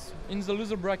the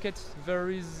loser bracket there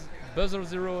is Buzzer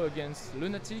Zero against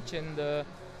Lunatic, and the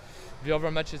other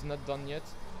match is not done yet.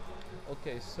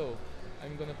 Okay, so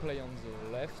I'm gonna play on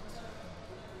the left.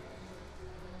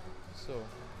 So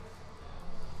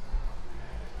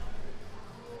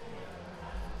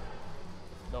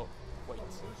no, wait.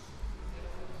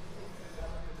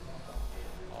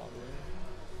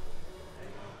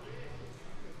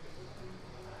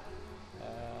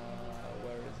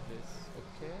 Where is this?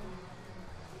 Okay.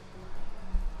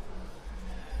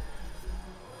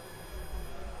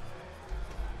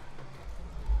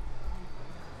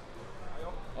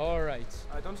 All right.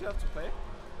 Don't you have to play?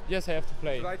 Yes, I have to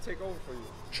play. Should I take over for you?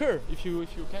 Sure, if you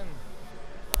can.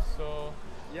 So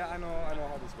Yeah, I know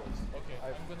how this goes. okay,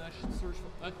 I'm gonna search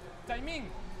for timing.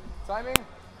 Timing?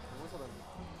 Wo ist er denn?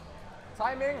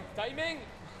 Timing! Timing.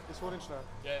 Ich hol den schnell.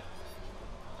 Yeah.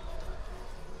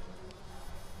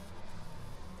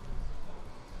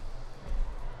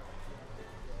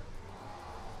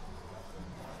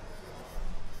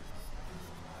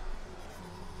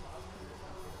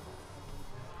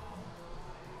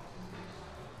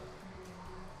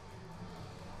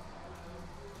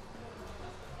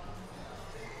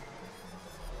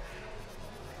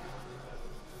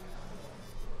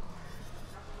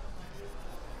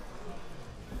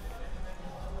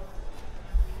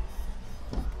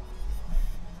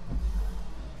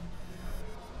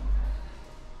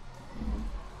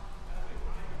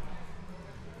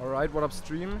 Alright, what up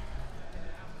stream?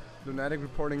 Lunatic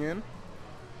reporting in.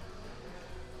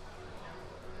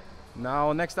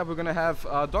 Now, next up we're gonna have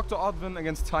Dr. Oddwin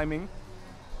against Timing.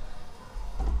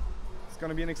 It's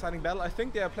gonna be an exciting battle. I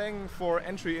think they are playing for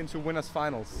entry into winners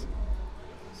finals.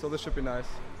 So this should be nice.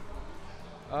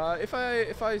 If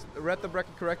I read the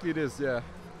bracket correctly, it is, yeah.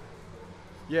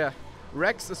 Yeah,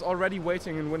 Rex is already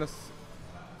waiting in winners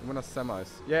semis.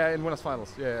 Yeah, in winners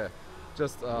finals, yeah.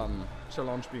 Just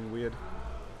challenge being weird.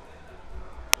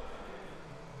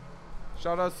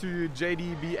 Shout out to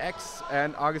JDBX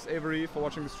and Argus Avery for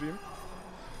watching the stream.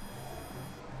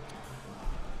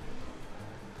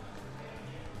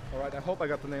 Alright, I hope I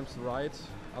got the names right,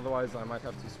 otherwise I might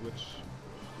have to switch.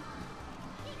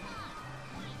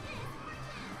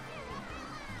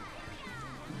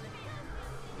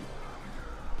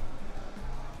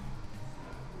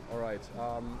 Alright,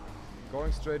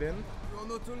 going straight in. You're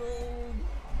not alone.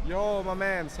 Yo, my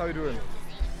mans, how you doing?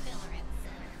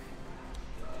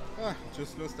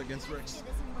 Just lost against Rex.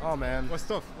 Oh man. Was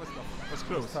tough. Was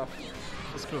close. Tough.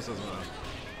 Was close as well.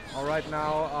 Alright,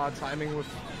 now timing with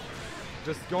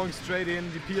just going straight in,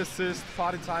 DP assist,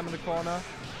 party time in the corner.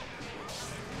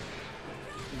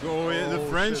 Go the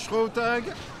French shit. throw tag.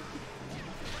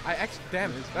 I actually,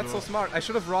 damn, Nice that's blow. so smart. I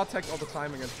should have raw tagged all the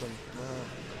time against him.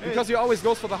 Because he always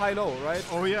goes for the high-low, right?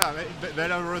 Oh yeah,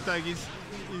 Bella raw tag is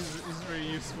very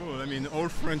useful. I mean, all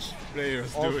French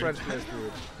players All do French it. players do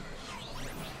it.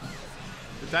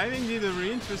 The timing did a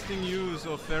really interesting use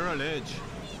of feral edge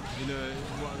in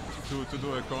to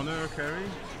do a corner carry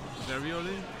very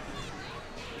early.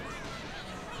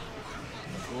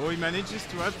 Oh, he manages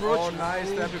to approach. Oh,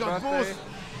 nice, happy got birthday. both.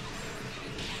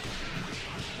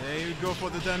 There you go for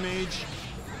the damage.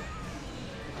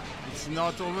 It's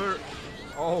not over.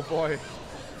 Oh boy.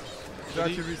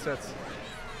 Dirty resets.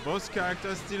 Both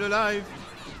characters still alive.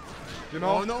 You know?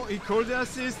 Oh no, he called the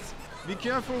assist. Be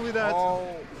careful with that. Oh.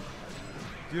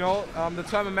 You know, the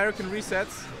term American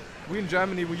resets, we in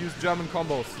Germany, we use German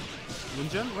combos.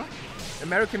 Ninja? What?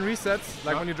 American resets,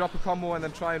 like when you drop a combo and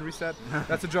then try and reset,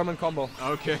 that's a German combo.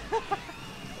 Okay.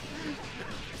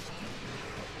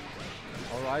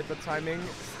 Alright, the timing.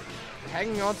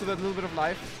 Hanging on to that little bit of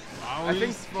life. Wow, I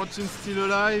think Fortune's still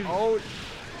alive. Oh.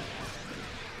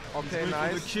 Okay, going for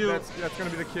nice. the kill. That's gonna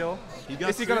be the kill. He got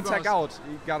Is he gonna 3 tag bars. out?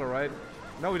 He got it, right?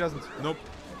 No, he doesn't. Nope.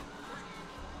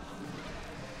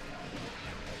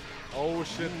 Oh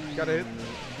shit, got a hit.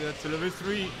 That's level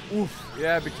 3. Oof.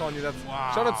 Yeah, Big Tony. That's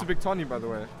Wow. Shout out to Big Tony, by the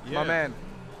way. Yeah. My man.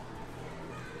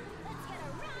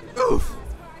 Oof.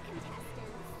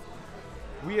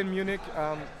 We in Munich.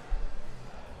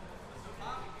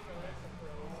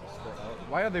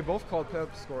 Why are they both called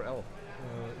Pep Score L?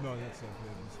 No, that's not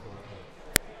good.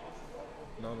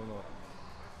 No.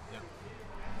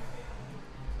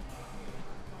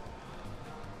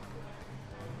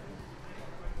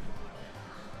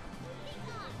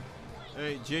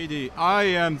 Hey JD, I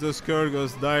am the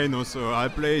Skullgirls dinosaur. I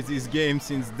played this game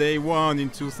since day 1 in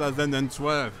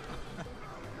 2012.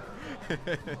 The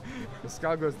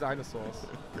Skullgirls dinosaurs.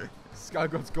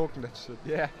 Skullgirls Goku, that shit.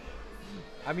 Yeah.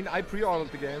 I mean, I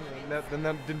pre-ordered the game and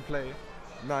then didn't play.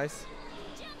 Nice.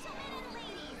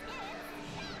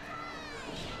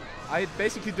 I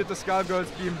basically did the Skullgirls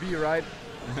B&B, right?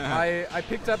 I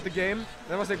picked up the game,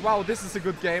 and I was like, wow, this is a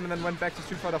good game, and then went back to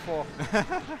Street Fighter 4.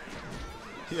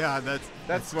 Yeah,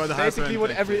 that's what basically happened.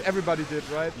 what everybody did,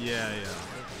 right? Yeah.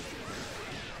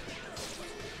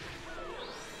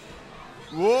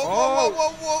 Whoa!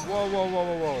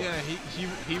 Whoa. Yeah,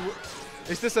 he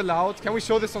Is this allowed? Can we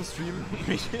show this on stream?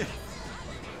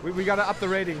 we gotta up the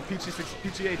rating,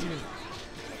 PG 18.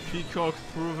 Peacock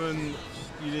proven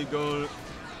illegal.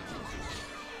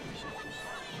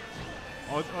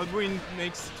 Oddwin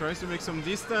tries to make some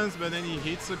distance, but then he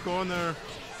hits a corner,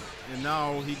 and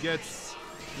now he gets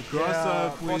the cross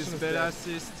up with Fortune is bad dead.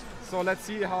 assist. So let's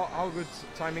see how good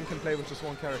timing can play with just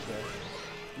one character.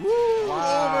 Woo!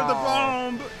 Wow. Over the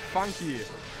bomb! Funky.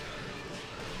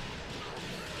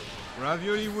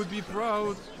 Ravioli would be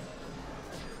proud.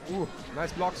 Ooh,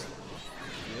 nice blocks.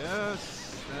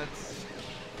 Yes, that's.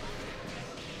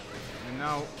 And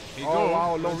now he Oh goes.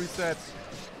 wow, low reset.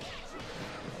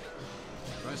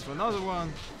 Tries for another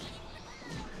one.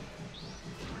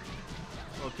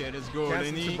 Okay, let's go,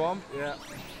 Cancels Lenny. the bomb. Yeah.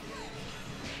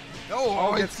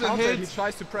 Oh, gets it's a countered. hit. He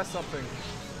tries to press something.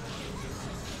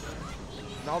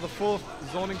 Now the full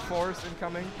zoning force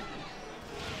incoming.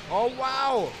 Oh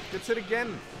wow! Gets hit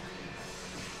again.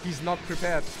 He's not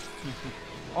prepared.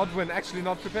 Oddwin actually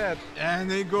not prepared. And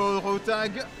they go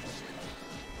Rotag.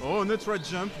 Oh, neutral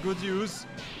jump, good use.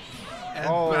 And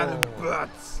Oh. battle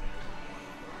butts.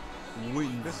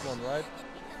 Wins. This one, right?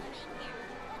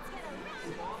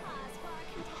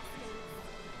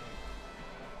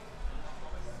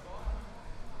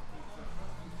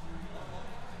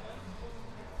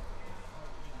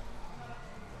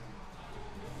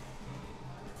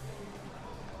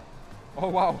 Oh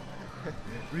wow.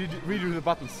 Redo the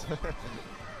buttons.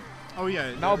 Oh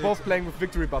yeah. Now that- both playing with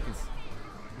victory buttons.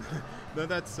 No,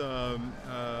 that's.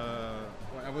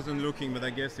 I wasn't looking, but I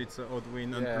guess it's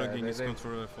Oddwin Yeah, unplugging his they-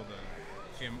 controller for the.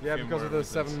 Yeah, because of the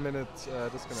firmware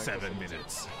 7-minute disconnect. 7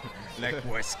 minutes. Like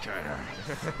Wesker.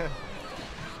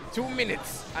 2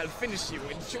 minutes. I'll finish you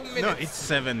in 2 minutes. No, it's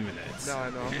 7 minutes. No, I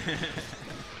know.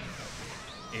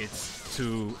 It's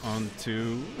 2 on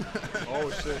 2. Oh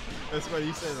shit. That's what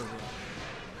he said as well.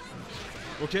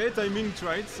 Okay, timing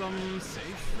tried some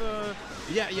safe.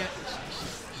 Yeah.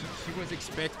 He was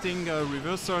expecting a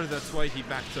reversal, that's why he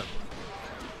backed up.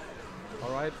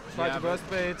 Alright, try Yeah, to burst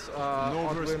bait. no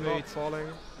Oddwin burst not bait. falling.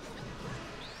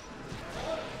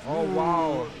 Oh Ooh,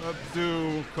 wow. Up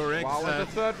to correct Wow, and that. the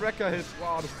third wrecker hit.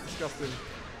 Wow, this is disgusting.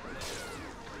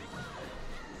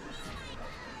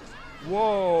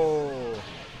 Whoa!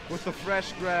 With the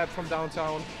fresh grab from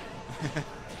downtown.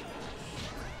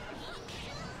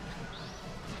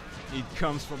 It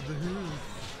comes from the hood.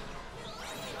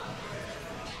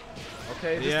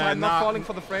 Okay, this Yeah, time not nah. falling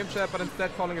for the frame trap, but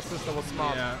instead calling a sister was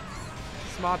smart. Yeah.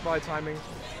 Smart by timing.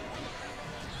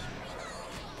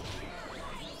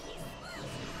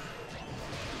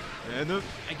 And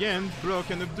again, block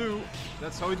and updo.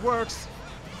 That's how it works.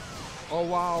 Oh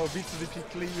wow, beats the VP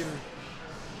clean.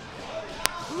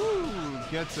 Ooh,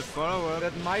 gets a follow-up.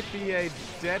 That might be a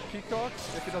dead peacock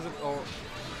if he doesn't. Oh,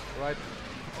 right.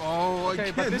 Oh, Okay,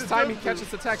 again, but this the time he jump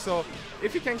catches attack, so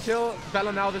if he can kill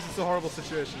Bella now, this is a horrible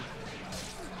situation.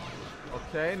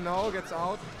 Okay, no, gets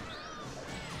out.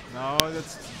 No,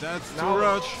 that's Now, too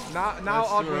rush. Now That's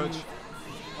too Oddwin. rush.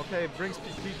 Okay, brings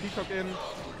Peacock in.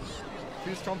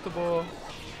 Feels comfortable.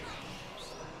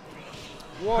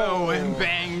 Whoa! Oh, and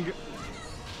bang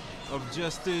of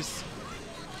justice.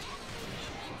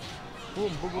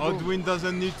 Boom, boom, boom, boom. Oddwin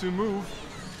doesn't need to move.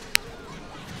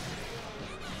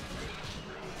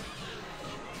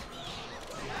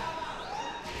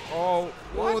 Oh,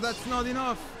 Whoa, what? that's not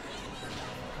enough.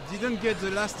 Didn't get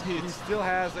the last hit. He still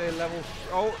has a level.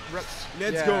 Oh, Let's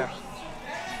yeah. go.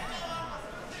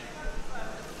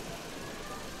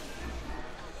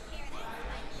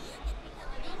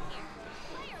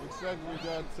 Looks like we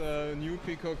got new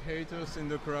Peacock haters in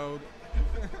the crowd.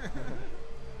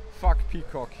 Fuck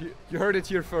Peacock. You heard it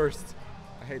here first.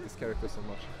 I hate this character so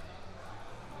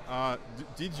much.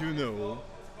 Did you know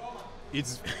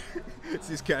it's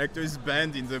this character is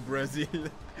banned in the Brazil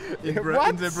in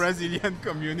the Brazilian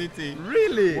community?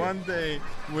 Really? One day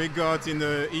we got in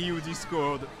the EU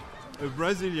Discord a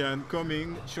Brazilian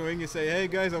coming, showing, he say, "Hey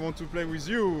guys, I want to play with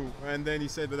you," and then he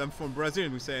said, "But I'm from Brazil."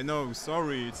 And we say, "No,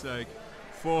 sorry, it's like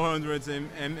 400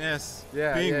 ms ping,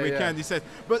 yeah, we yeah. can't." He said,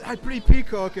 "But I play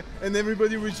Peacock and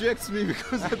everybody rejects me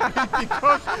because I play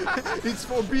Peacock. It's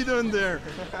forbidden there."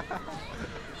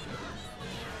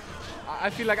 I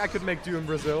feel like I could make do in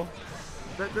Brazil.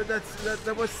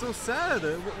 That was so sad.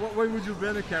 Why would you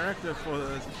ban a character for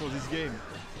this game?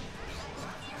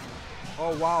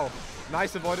 Oh wow.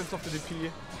 Nice avoidance of the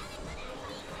DP.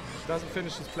 Doesn't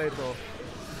finish his plate though.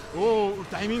 Oh,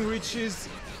 timing reaches.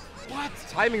 What?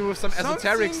 Timing with some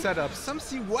esoteric Something- setups.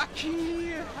 Something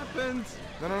wacky happened.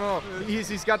 No.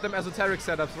 He's got them esoteric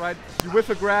setups, right? You whiff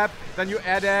a grab, then you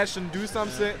air dash and do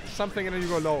something, and then you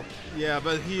go low. Yeah,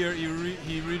 but here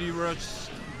he really rushed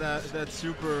that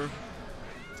super.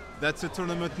 That's a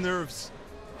tournament nerves.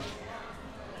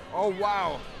 Oh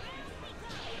wow.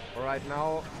 All right,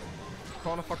 now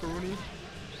corner fuckaroonie.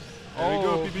 There we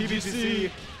go, Oh,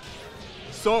 BBGC.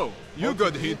 So you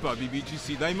got hit by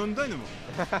BBGC Diamond Dynamo.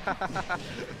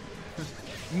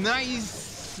 Nice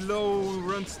slow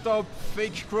run stop,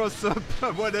 fake cross up,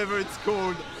 whatever it's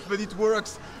called, but it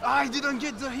works. I didn't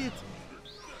get the hit.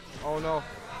 Oh no.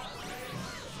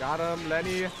 Got him,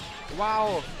 Lenny.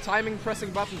 Wow, timing pressing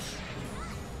buttons.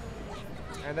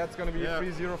 And that's gonna be Yeah.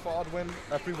 3-0 for Oddwin.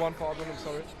 3-1 for Oddwin, I'm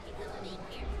sorry.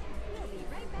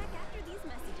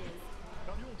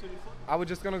 Are we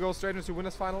just gonna go straight into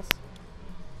winners finals?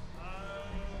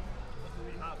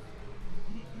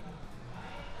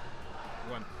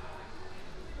 One.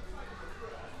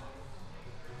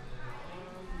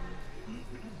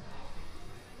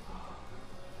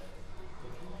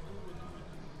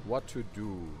 What to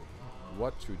do?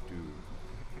 What to do?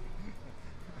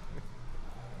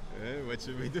 What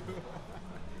should we do?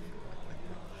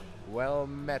 Well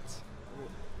met.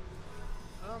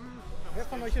 Wer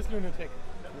von euch ist Lunatic?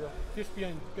 Wir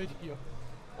spielen Guilty Gear.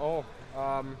 Oh,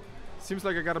 seems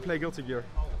like I gotta play Guilty Gear.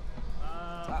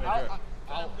 I'm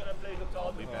gonna play the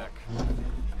Oddly back.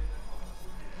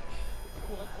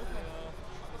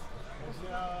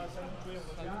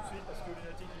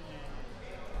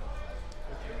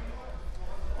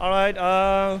 Alright,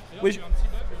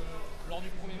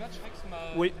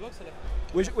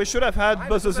 we should have had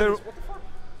buzzer zero.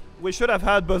 We should have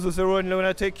had buzzer zero in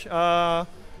Lunatic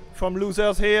from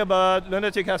losers here, but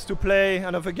Lunatic has to play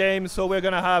another game, so we're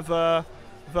gonna have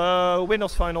the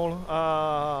winners final.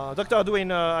 Dr.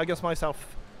 Oddwin against myself,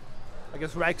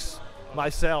 against Rex,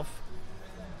 myself.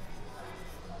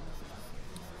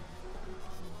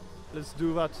 Let's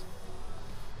do that.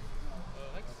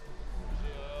 Rex,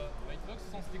 ma hitbox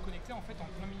sans se déconnecter en fait en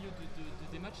plein milieu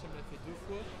des matchs, ça me l'a fait 2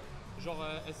 fois. Genre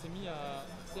elle s'est mise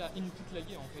à input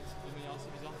laguer en fait, de manière assez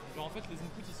bizarre. Genre en fait les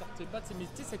inputs ils sortaient pas, mais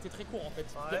tu sais ça a été très court en fait.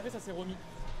 Puis après ça s'est remis.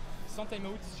 Sans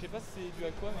timeout, je sais pas si c'est dû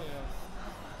à quoi mais...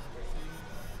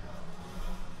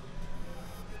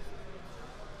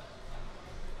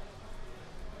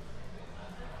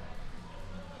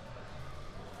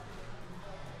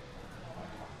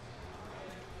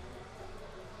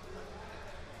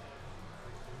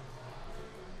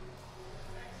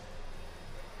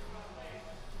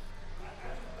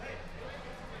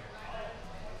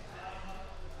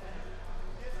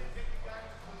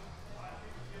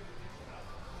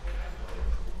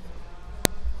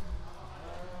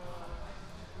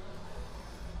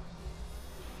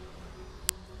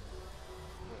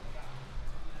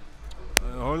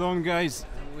 Hold on, guys.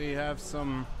 We have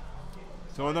some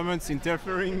tournaments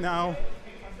interfering now.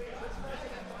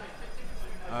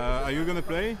 Are you gonna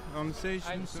play on stage?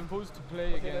 I'm supposed to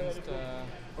play against...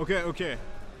 Okay, okay.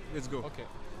 Let's go. Okay.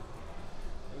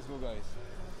 Let's go, guys.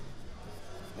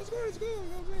 Let's go, let's go. Go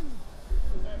win.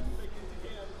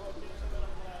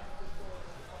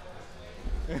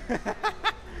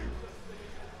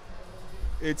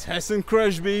 It's Hessen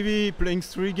Crush, baby, playing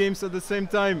 3 games at the same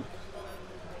time.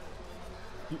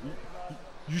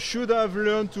 You should have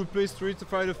learned to play Street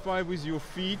Fighter 5 with your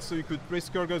feet, so you could play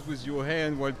Skullgirls with your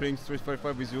hand while playing Street Fighter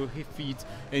 5 with your feet,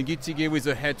 and Gittige with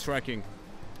the head tracking.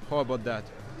 How about that?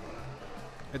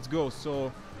 Let's go.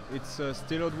 So it's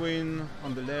still Oddwin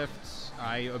on the left.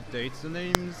 I update the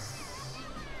names.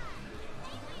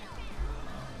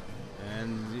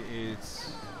 And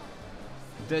it's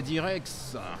Daddy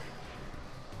Rex on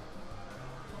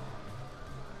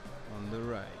the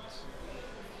right.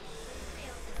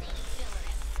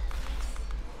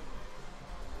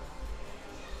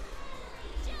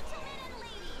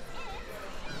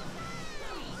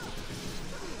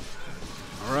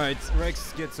 Alright,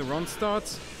 Rex gets a run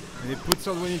start and he puts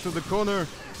Oddwin into the corner,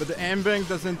 but the M-Bang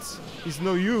is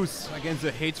no use against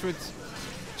the hatred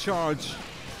charge.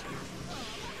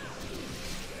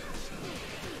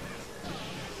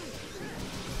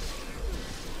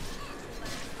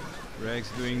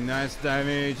 Rex doing nice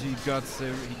damage, he gets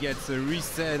a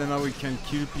reset and now he can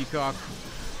kill Peacock.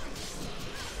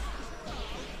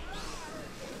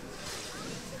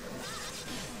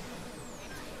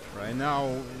 Right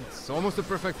now it's almost a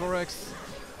perfect for Rex.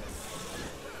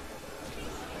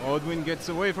 Oddwin gets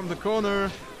away from the corner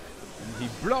and he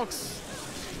blocks.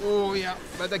 Oh yeah,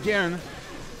 but again,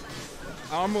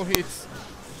 armor hits.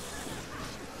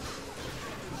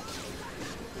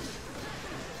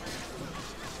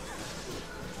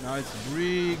 Now it's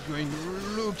Brie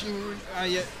looking.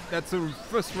 Yeah, that's the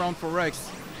first round for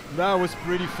Rex. That was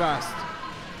pretty fast.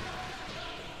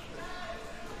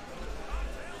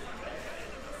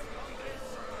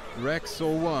 Rex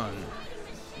 01.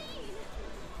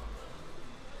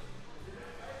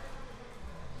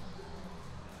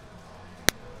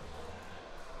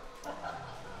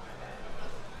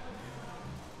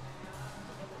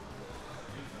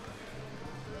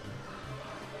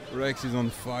 Rex is on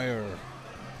fire.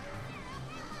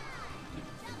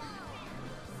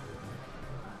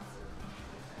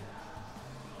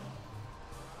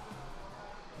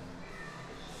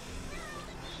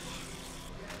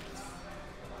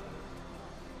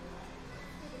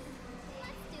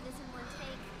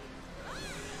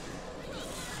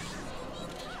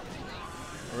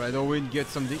 Alright, Owen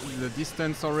gets the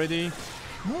distance already.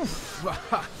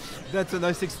 That's a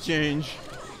nice exchange.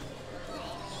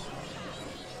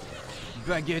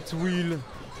 Baguette wheel.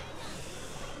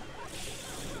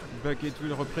 Baguette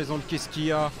wheel représente qu'est-ce qu'il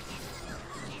y a.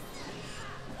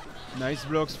 Nice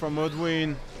blocks from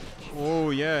Oddwin. Oh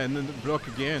yeah, and then the block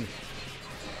again.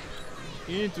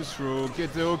 Into throw,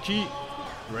 get the Oki.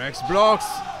 Rex blocks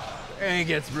and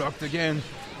gets blocked again.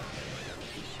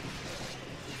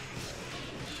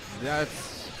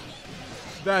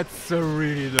 That's a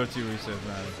really dirty reset,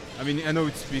 man. I mean, I know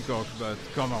it's Peacock, but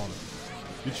come on.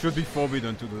 It should be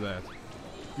forbidden to do that.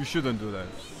 You shouldn't do that.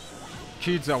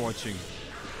 Kids are watching.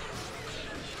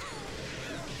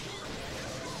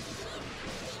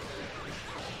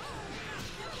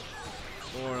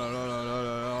 Oh la la la la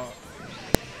la la.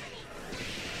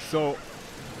 So,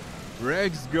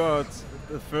 Rex got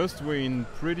the first win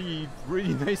pretty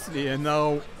nicely, and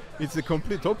now it's the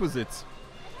complete opposite.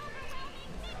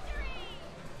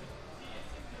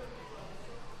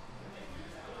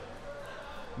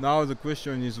 Now the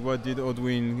question is, what did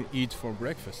Oddwin eat for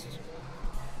breakfast?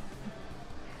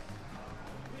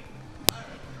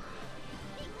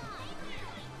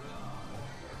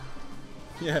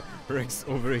 Yeah, Rex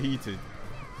overheated.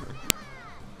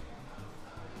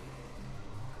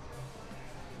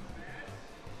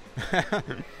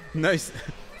 nice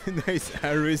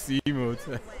Aris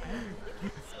emote.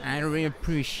 I really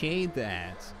appreciate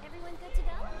that. Everyone good to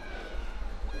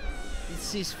go?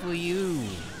 This is for you.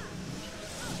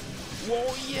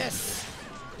 Whoa, yes!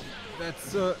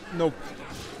 That's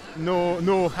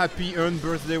no happy earned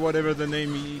birthday, whatever the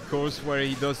name he calls, where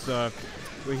he does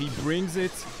where he brings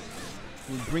it.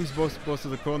 He brings both to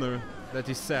the corner. That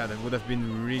is sad. It would have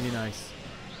been really nice.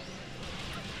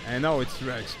 And now it's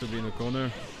Rex to be in the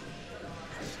corner.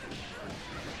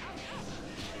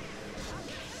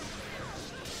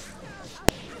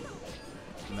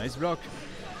 Nice block.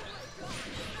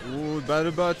 Ooh,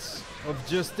 battle bots of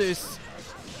justice.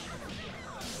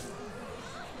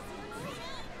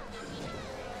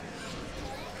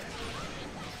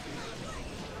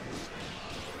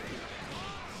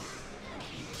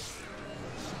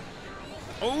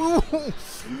 Oh,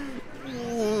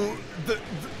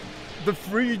 the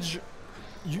fridge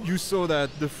you saw that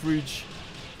the fridge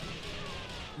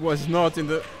was not in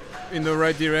the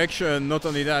right direction. Not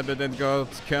only that, but then got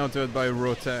countered by a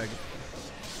raw tag.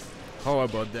 How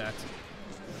about that?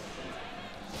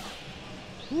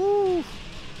 Woo!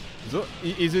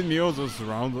 Isn't me all those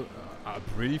rounds are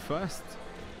pretty fast?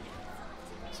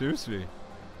 Seriously.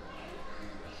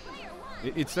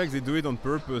 It's like they do it on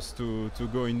purpose to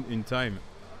go in time.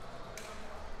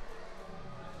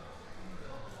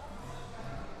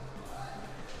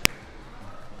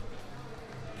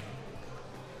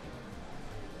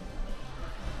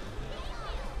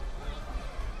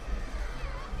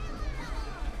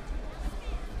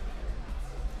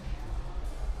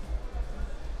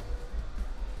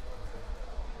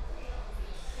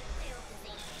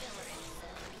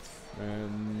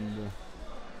 And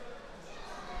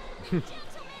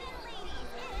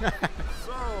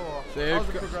So, There how's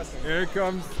it progressing? here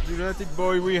comes the Lunatic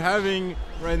Boy. We're having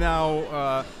right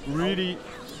now really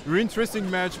interesting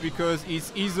match because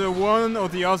it's either one or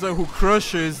the other who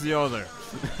crushes the other.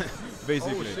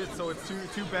 Basically. Oh shit, so it's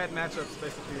two bad matchups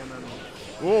basically, and then...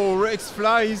 Oh, Rex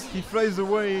flies. He flies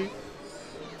away.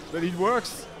 But it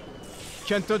works.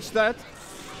 Can't touch that.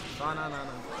 No.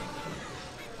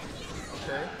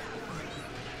 Okay.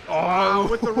 Oh,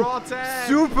 With the raw tag!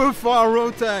 super far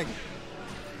road tag.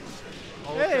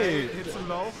 Okay, Hey. hits him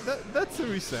low. That's a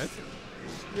reset.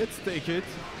 Let's take it.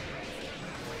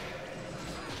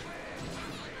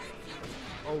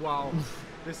 Oh wow,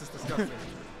 this is disgusting.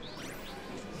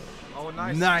 Oh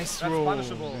nice. Nice That's roll.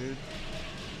 punishable. Dude.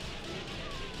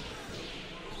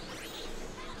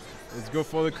 Let's go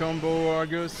for the combo,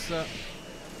 Argus.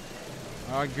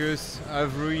 Argus,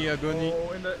 Avery, Agony.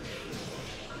 Oh, in the...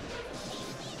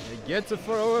 He gets a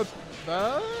follow-up.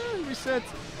 Reset.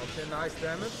 Okay, nice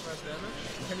damage.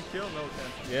 Can he kill? No,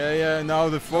 can't. Yeah. Now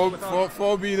the without-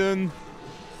 forbidden,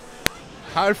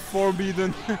 half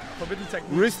forbidden, Forbidden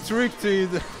technique. restricted,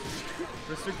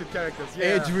 Restricted characters. Yeah.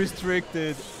 edge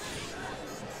restricted.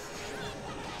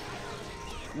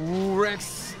 Ooh,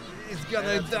 Rex is gonna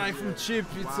Yeah, that's die really from good. chip.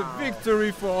 It's Wow. a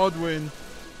victory for Oddwin.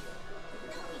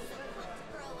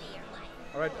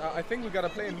 All right, I think we gotta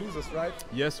play in losers, right?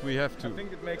 Yes, we have I to.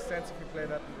 think it makes sense if we play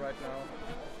that right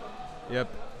now. Yep.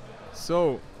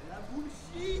 So.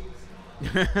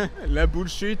 La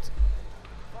bullshit.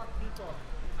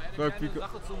 Eine Fuck kleine Pico.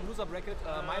 Sache zum Loser Bracket.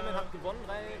 Maiman hat gewonnen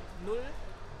 3-0.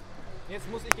 Jetzt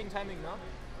muss ich gegen Timing, ne?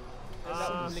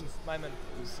 Da unten links, Maiman.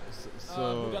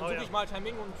 So. Dann Oh, suche ja. ich mal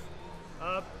Timing und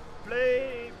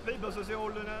Play versus the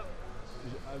old Luna.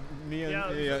 Me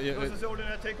and Yeah, versus the old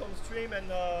Lunatic on stream and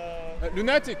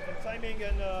Lunatic. timing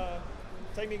and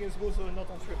timing is also not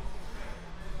on stream.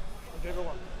 Whichever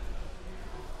one.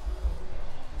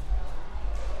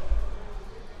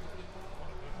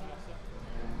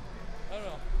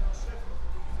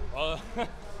 Alors.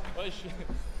 Ouais, je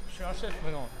suis un chef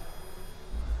maintenant.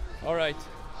 Alright.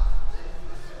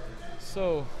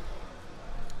 So.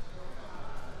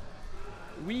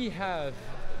 We have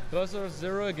Buzzer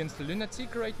 0 against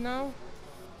Lunatic right now.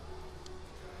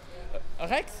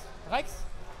 Rex,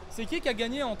 c'est qui a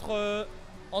gagné entre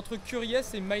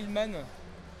Curious et Mailman?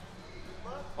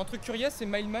 Entre Curious et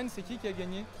Mailman, c'est qui a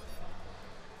gagné?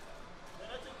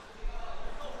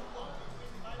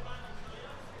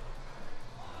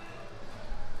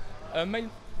 Mail...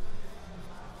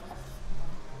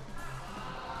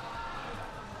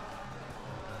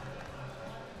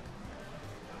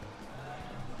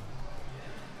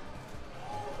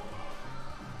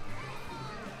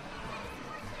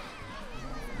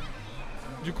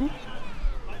 Du coup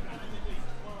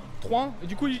 3. Et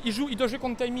du coup il doit jouer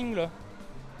contre Timing là.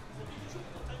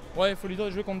 Ouais, il doit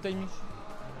jouer contre Timing.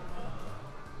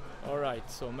 Alright,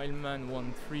 so Mailman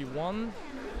 1-3-1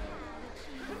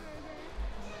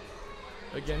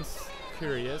 against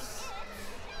Curious.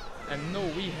 And no,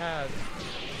 we have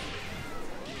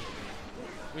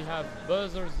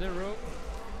Buzzer 0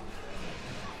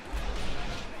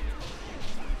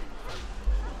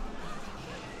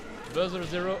 Buzzer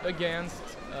 0 against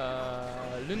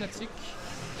Lunatic.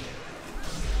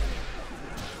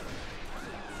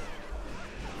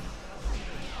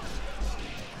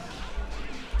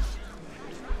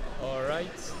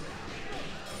 Alright.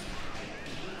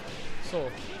 So,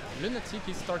 Lunatic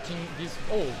is starting this...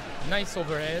 Oh, nice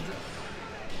overhead.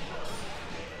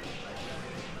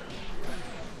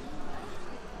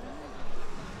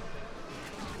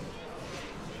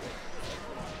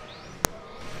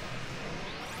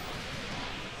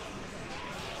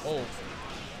 Oh.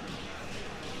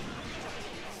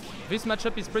 This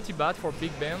matchup is pretty bad for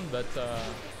Big Ben, but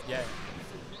yeah.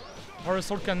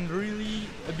 Parasol can really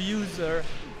abuse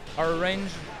our range,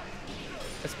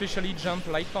 especially jump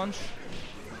light punch.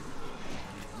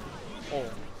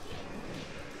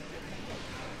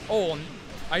 Oh,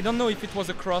 I don't know if it was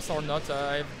a cross or not.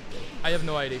 I have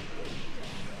no idea.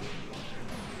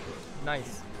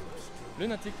 Nice.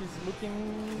 Lunatic is looking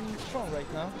strong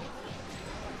right now.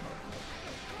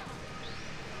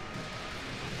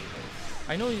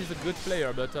 I know he's a good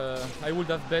player, but I would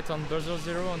have bet on Berser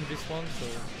Zero on this one, so...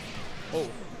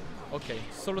 Oh, okay.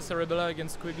 Solo Cerebella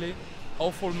against Squiggly.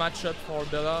 Awful matchup for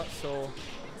Bella, so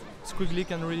Squiggly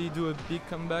can really do a big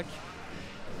comeback.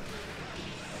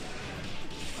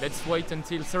 Let's wait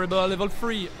until Cerebella level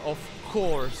 3, of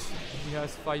course. He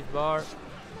has 5 bar.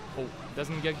 Oh,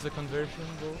 doesn't get the conversion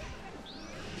though.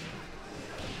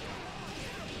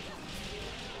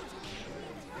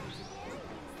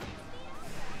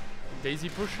 Daisy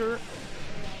Pusher.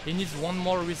 He needs one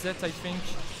more reset, I think.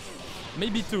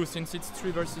 Maybe 2, since it's 3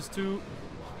 versus 2.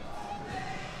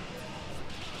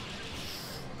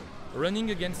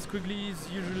 Running against Squiggly is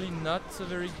usually not a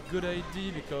very good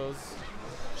idea because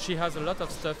she has a lot of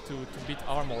stuff to beat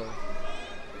armor.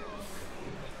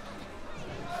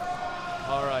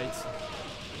 Alright.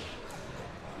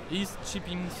 He's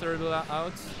chipping Cerebella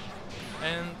out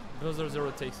and Berser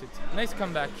Zero takes it. Nice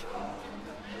comeback.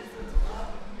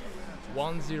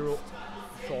 1-0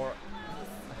 for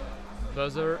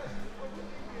Buzzer.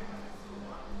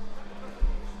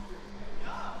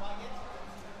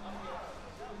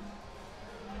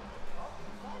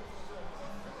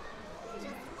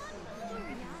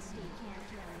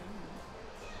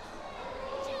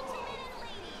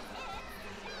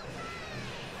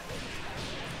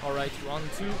 Alright, round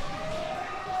 2.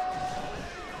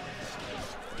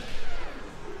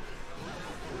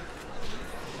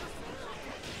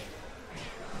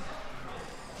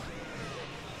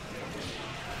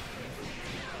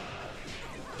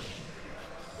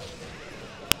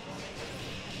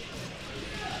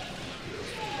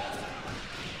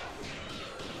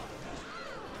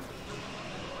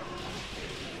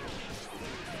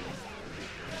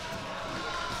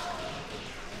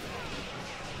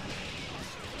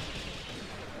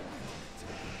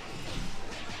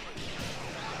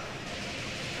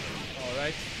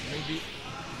 Maybe,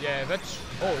 yeah, that's,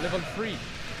 oh, level 3.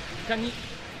 Can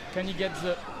he get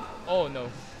the, oh no.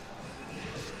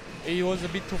 He was a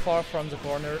bit too far from the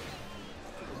corner.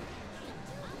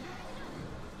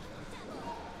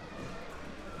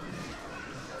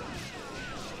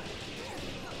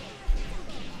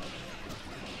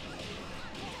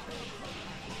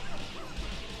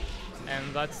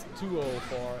 And that's 2-0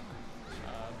 for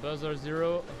Buzzer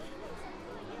Zero.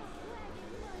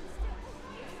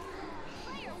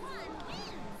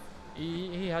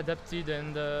 He adapted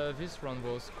and this round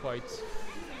was quite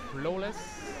flawless.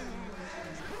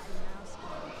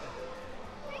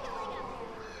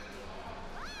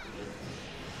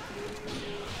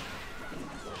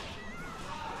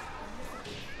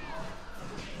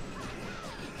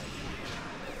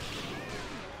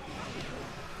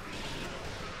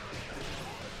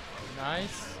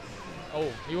 Nice.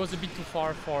 Oh, he was a bit too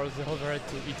far for the overhead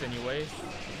to hit anyway.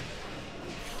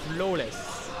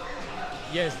 Flawless.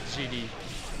 Yes, GD.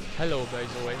 Hello, by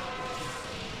the way.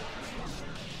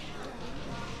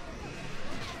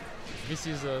 This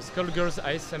is Skullgirls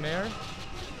ASMR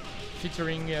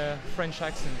featuring French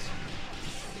accent.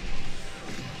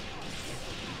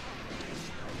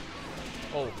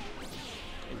 Oh,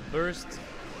 it burst.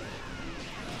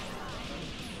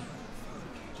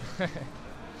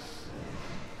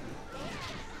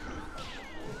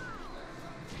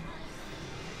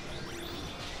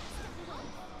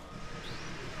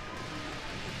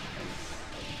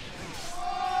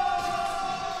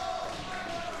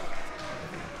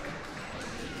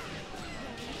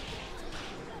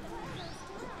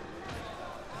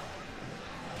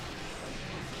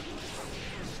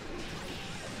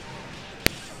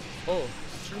 Oh,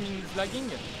 streaming is lagging?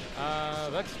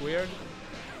 That's weird.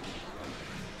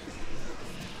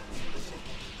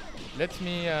 Let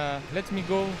me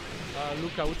go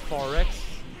look out for Rex.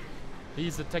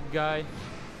 He's a tech guy.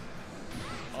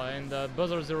 And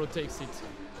Buzzer Zero takes it.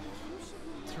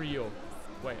 3-0.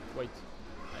 Wait,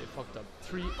 I fucked up.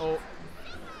 3-0.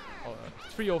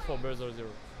 3-0 for Buzzer Zero.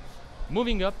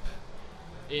 Moving up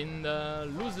in the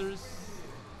losers,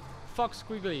 Fox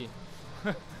Squiggly.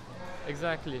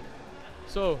 Exactly.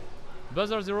 So,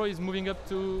 Buzzer Zero is moving up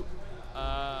to,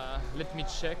 let me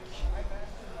check.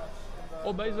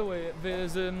 Oh, by the way,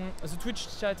 the Twitch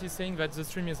chat is saying that the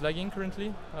stream is lagging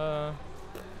currently.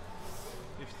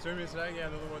 If stream is lagging, I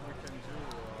don't know what we can do.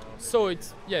 So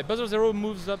it's, yeah, Buzzer Zero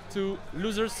moves up to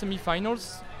losers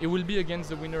semi-finals. It will be against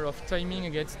the winner of Timing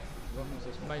against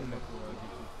Mindman.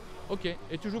 Ok,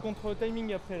 et tu joues contre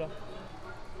Timing après là.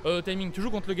 Timing, tu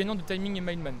joues contre le gagnant de Timing et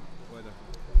Mindman. Ouais, d'accord.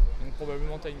 Donc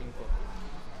probablement Timing quoi.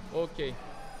 Okay.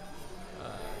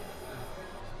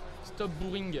 Stop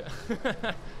booing.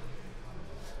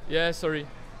 Yeah, sorry.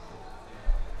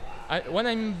 When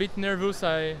I'm a bit nervous,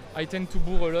 I tend to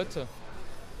boo a lot.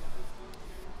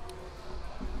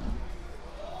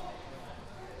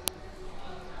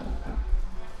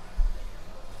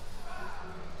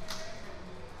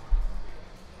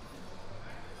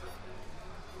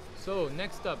 So,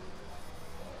 next up.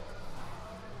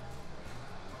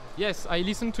 Yes, I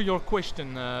listened to your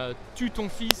question. Tue ton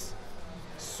fils,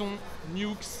 son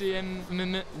nuke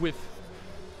CM with.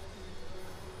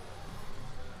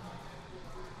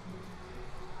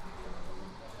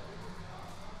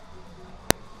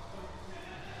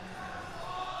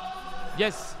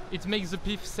 Yes, it makes the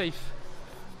pif safe.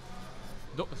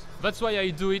 That's why I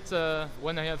do it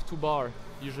when I have 2 bar,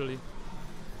 usually.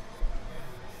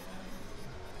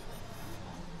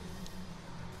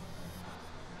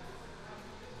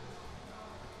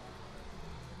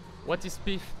 What is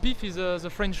pif? Pif is the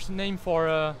French name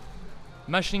for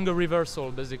mashing a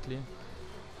reversal, basically.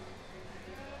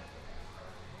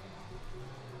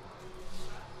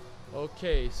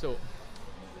 Okay, so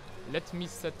let me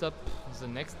set up the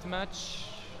next match.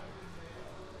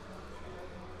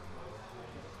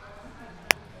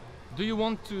 Do you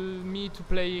want me to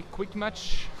play a quick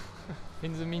match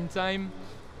in the meantime?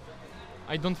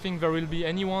 I don't think there will be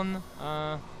anyone.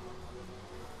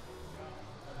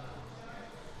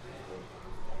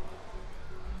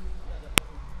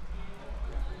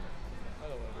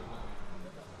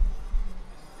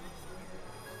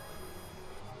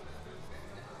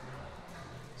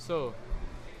 So,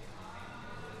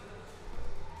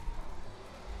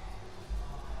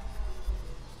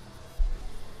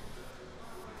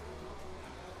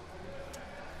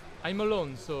 I'm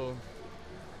alone, so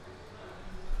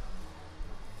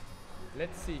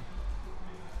let's see.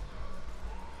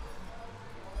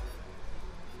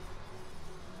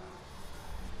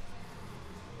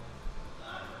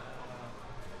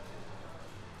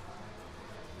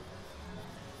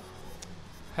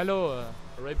 Hello,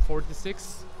 Rep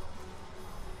 46.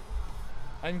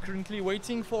 I'm currently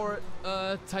waiting for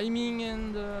timing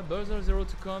and buzzer 0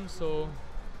 to come, so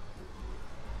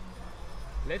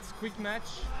let's quick match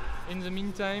in the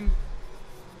meantime.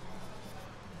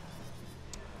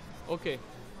 Okay,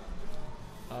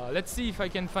 let's see if I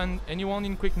can find anyone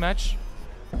in quick match.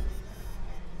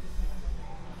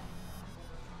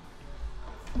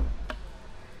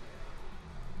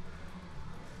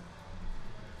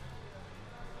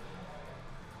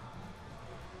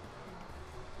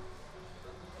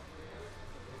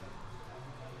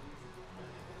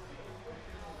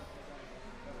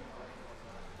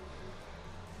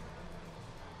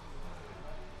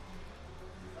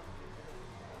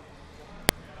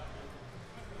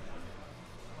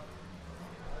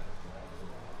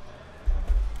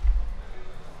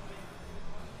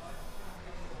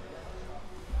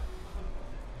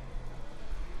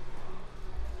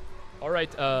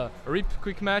 Alright, rip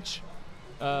quick match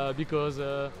because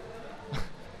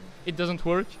it doesn't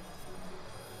work.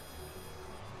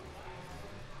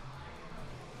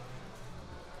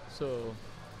 So,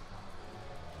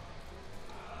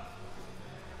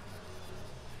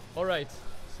 alright,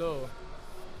 so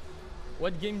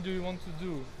what game do you want to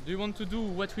do? Do you want to do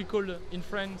what we call in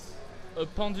France a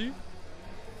pendu?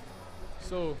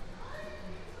 So,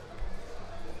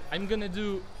 I'm gonna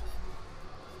do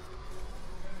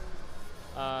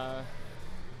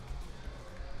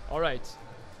alright,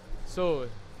 so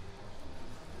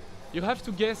you have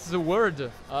to guess the word. You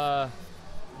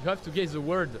have to guess the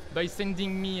word by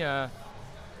sending me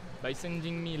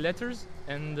letters,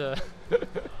 and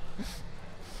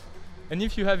and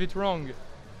if you have it wrong,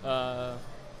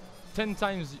 10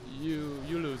 times you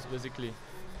lose, basically.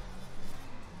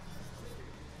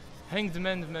 Hanged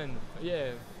man,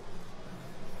 yeah.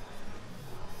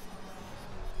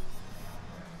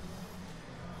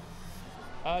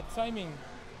 Timing.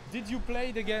 Did you play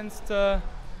it against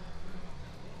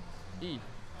E?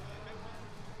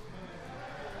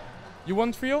 You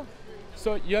want trio?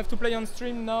 So you have to play on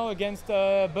stream now against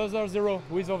Buzzer 0,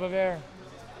 who is over there.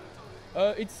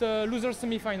 It's loser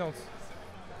semifinals.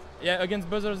 Yeah, against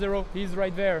Buzzer 0, he's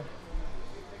right there.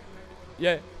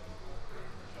 Yeah.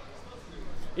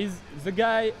 He's the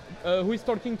guy who is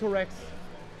talking to Rex.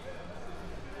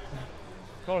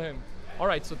 Call him.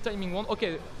 Alright, so timing 1.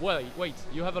 Okay, wait,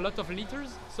 you have a lot of liters?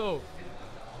 So,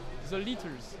 the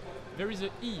liters, there is a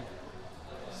E.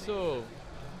 So,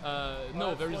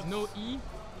 no, there is no E.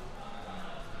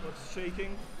 What's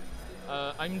shaking?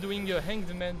 I'm doing a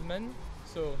hanged man,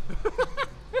 so.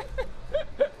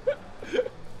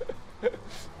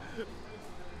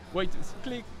 Wait,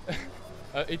 click.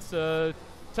 It's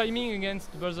Timing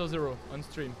against Buzzer Zero on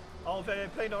stream. Oh, they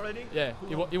played already? Yeah,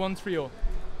 he won 3-0.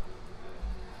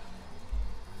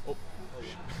 Oh.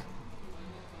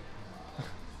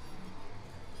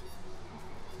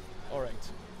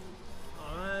 Alright.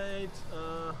 Alright.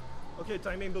 Okay,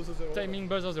 timing Buzzer Zero. Timing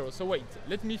Buzzer Zero. So wait,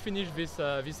 let me finish this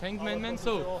Hangman man. Buzzer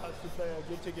So Zero has to play a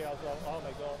guilty gear as well. Oh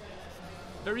my god.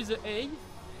 there is a A.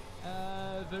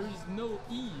 There is no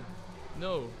E.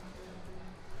 No.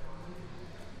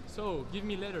 So give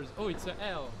me letters. Oh, it's a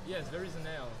L. Yes, there is an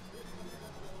L.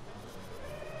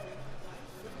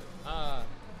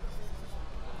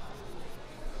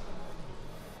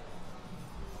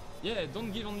 Yeah,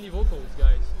 don't give only vocals,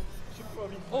 guys.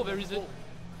 Oh, there is a.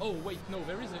 Oh wait, no,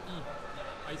 there is a E.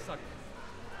 I suck.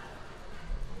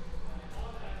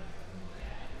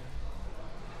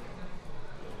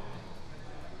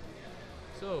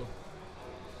 So,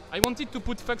 I wanted to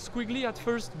put fuck squiggly at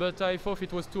first, but I thought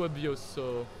it was too obvious,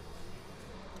 so...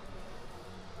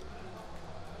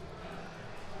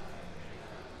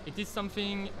 It is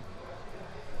something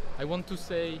I want to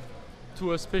say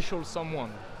to a special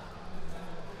someone.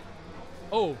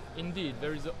 Oh, indeed,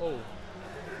 there is a O.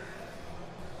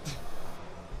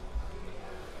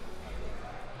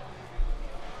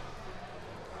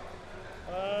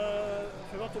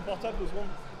 Fais voir ton portable 2 secondes.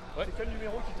 Ouais. C'est quel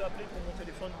numéro qui t'a appelé pour mon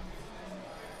téléphone?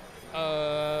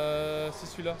 C'est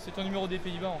celui-là, c'est ton numéro des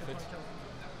Pays-Bas en fait.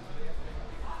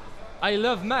 I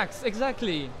love Max,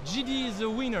 exactly. GD is the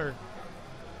winner.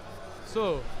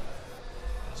 So,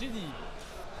 GD,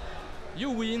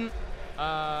 you win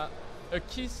a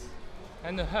kiss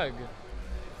and a hug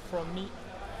from me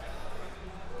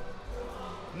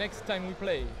next time we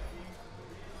play.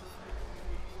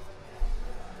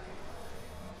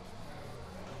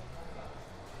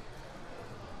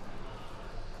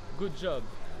 Good job.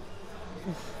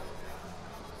 Oof.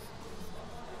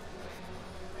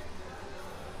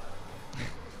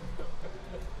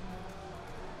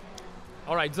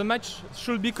 All right, the match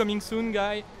should be coming soon,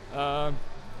 guy. So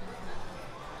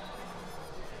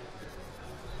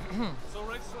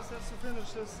Rex just has to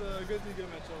finish this good league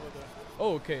match over there.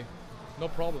 Oh, okay, no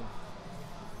problem.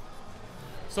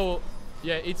 So,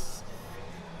 yeah, it's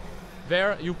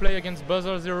there. You play against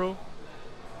Buzzer Zero.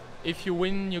 If you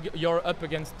win, you're up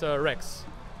against Rex.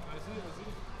 I see.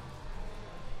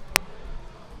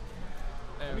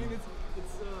 I mean, it's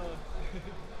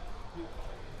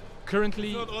currently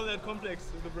it's not all that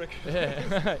complex with the bracket.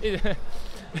 Yeah,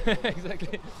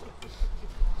 exactly.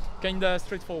 Kinda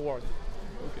straightforward.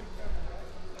 Okay.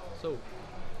 So.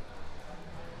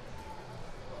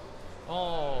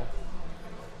 Oh.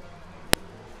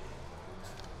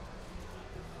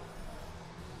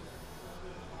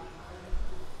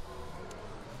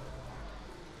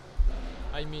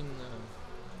 I mean,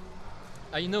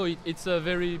 I know it's a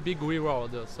very big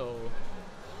reward, so.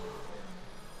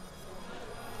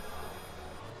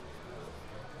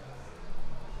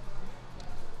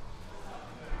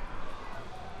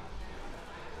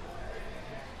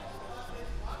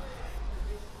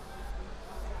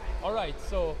 Alright,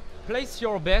 so place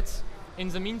your bets in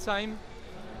the meantime.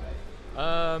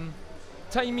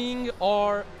 Timing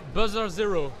or Buzzer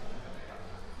Zero?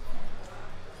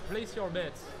 Place your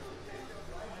bets.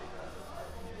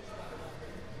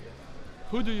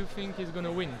 Who do you think is gonna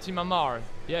win? Team Amar.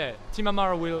 Yeah, Team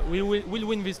Amar will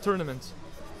win this tournament.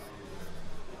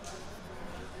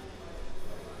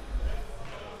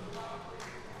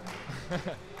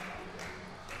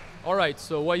 Alright,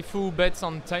 so Waifu bets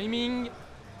on timing.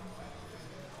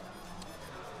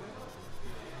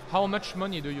 How much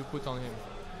money do you put on him?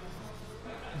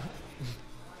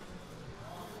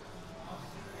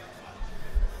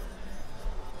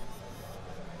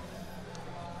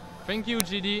 Thank you,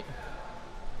 GD.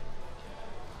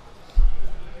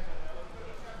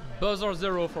 Buzzer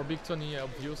Zero for Big Tony,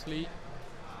 obviously.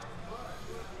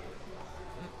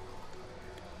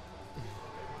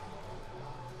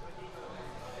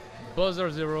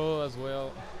 Buzzer Zero as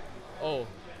well. Oh.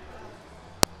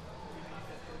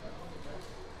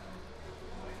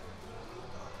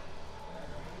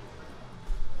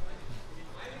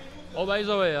 Oh, by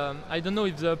the way, I don't know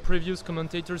if the previous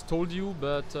commentators told you,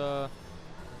 but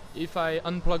if I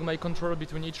unplug my controller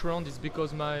between each round, it's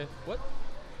because my... What?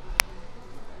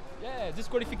 Yeah,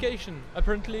 disqualification.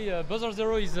 Apparently, Buzzer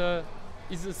Zero is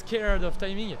scared of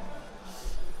timing.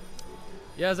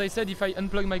 Yeah, as I said, if I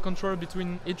unplug my controller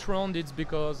between each round, it's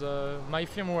because my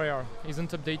firmware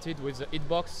isn't updated with the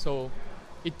hitbox, so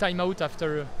it time out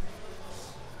after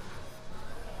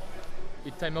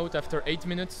 8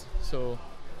 minutes. So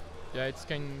yeah, it's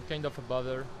kind of a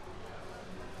bother.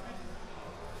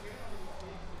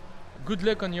 Good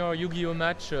luck on your Yu-Gi-Oh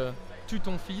match, tue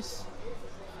ton fils.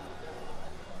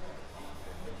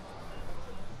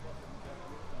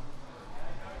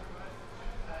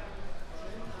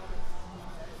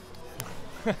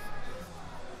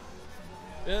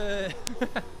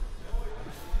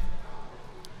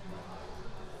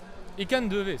 He can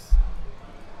do this.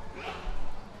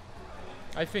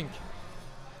 I think.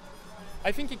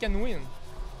 I think he can win.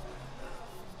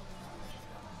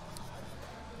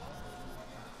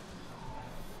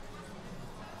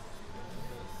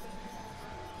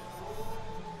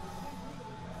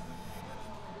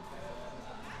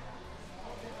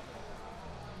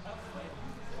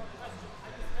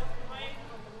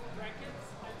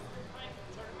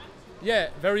 Yeah,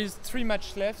 there is 3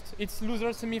 matches left. It's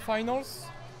losers semi-finals,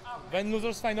 then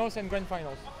losers finals and grand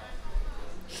finals.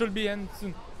 Should be end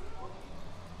soon.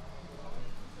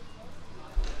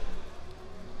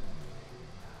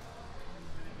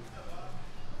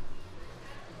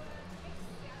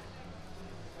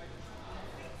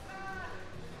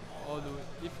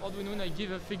 If Oddwin win, I give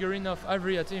a figurine of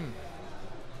Avery at him.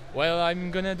 Well,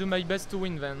 I'm gonna do my best to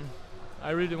win then.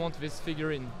 I really want this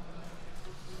figurine.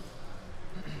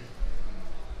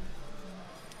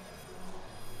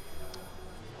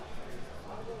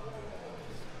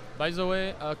 By the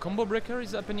way, combo breaker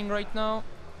is happening right now,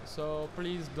 so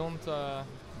please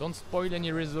don't spoil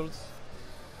any results.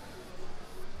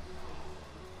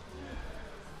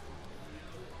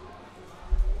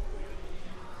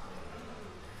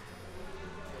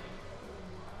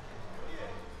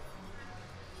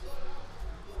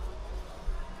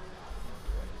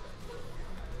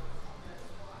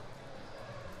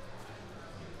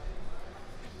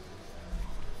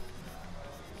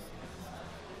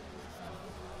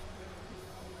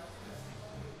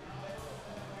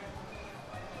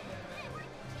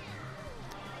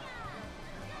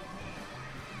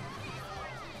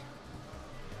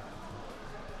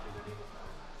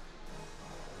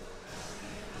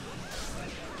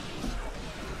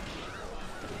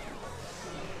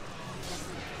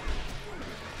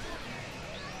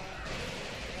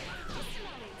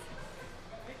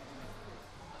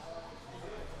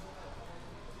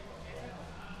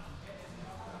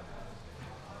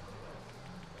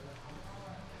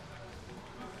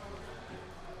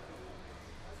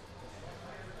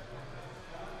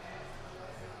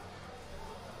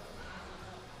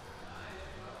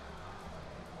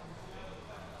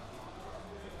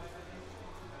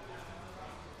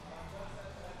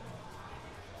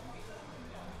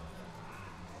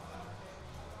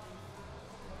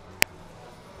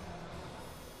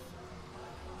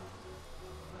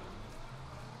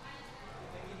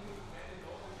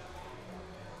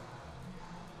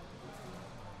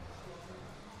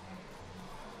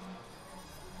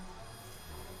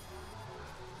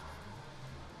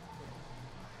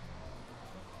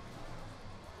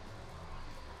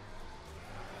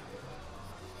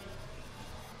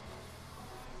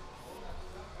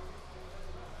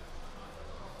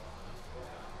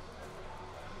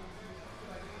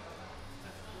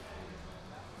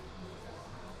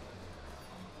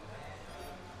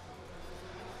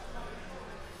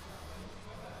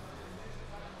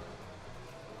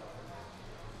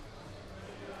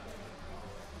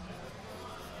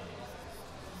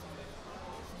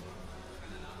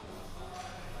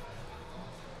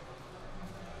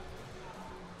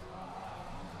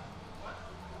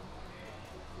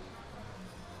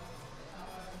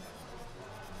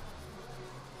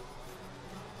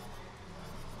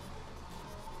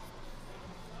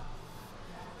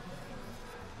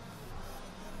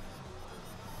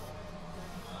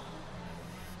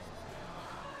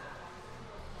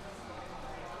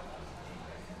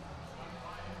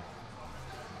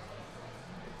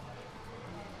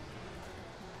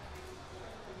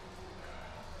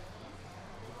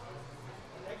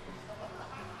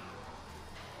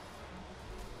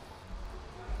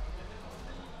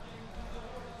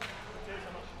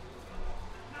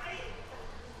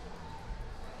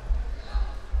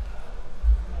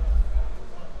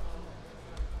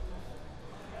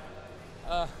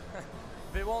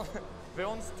 They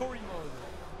want story mode.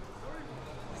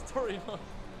 Story mode.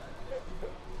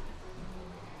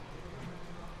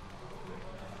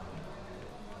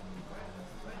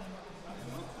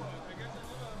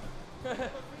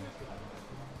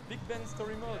 Big Ben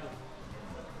story mode.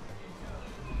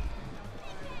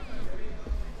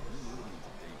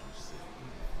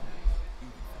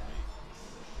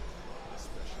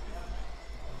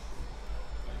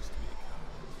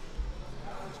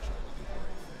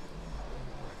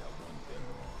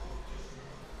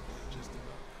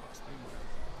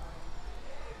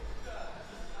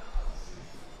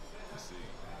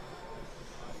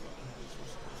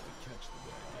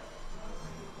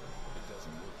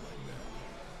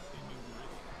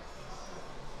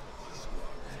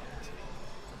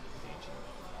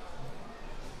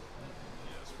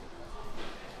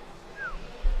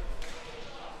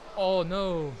 Oh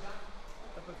no.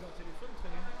 T'as pas pris un téléphone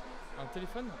traîner? Un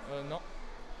téléphone? Non.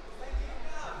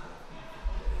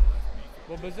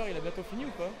 Bon, Buzzer, il a bientôt fini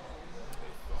ou pas?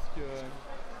 Parce que...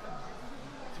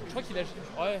 je crois qu'il a...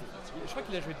 Ouais, je crois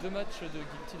qu'il a joué 2 matchs de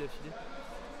Guilty d'affilée.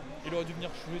 Il aurait dû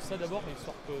venir jouer ça d'abord,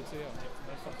 histoire que, tu sais,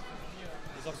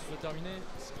 les heures soient terminées.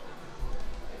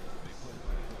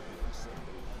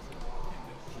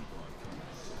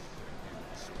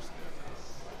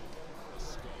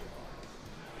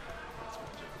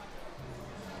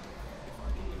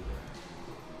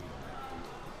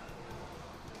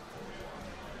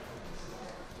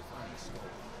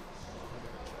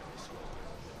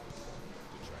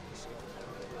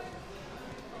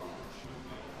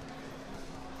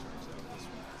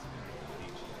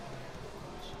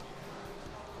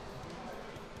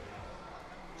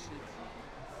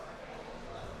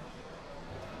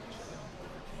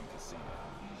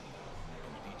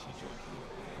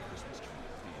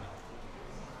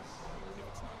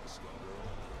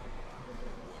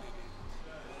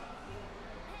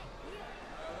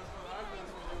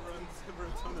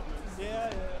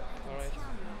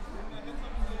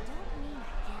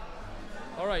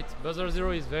 Alright, Buzzer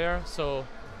Zero is there, so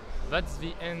that's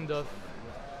the end of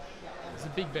the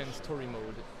Big Band story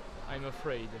mode, I'm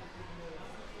afraid.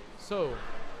 So,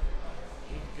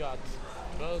 we've got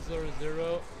Buzzer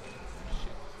Zero,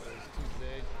 shit, there's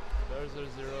Tuesday, Buzzer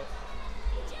Zero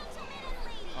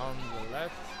on the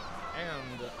left,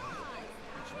 and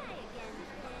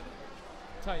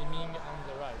Timing on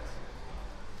the right.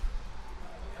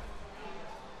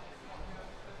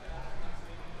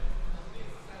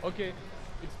 Okay,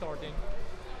 it's starting.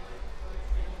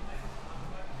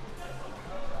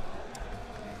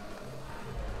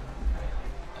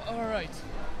 Alright.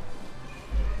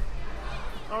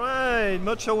 Alright,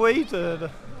 much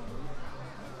awaited.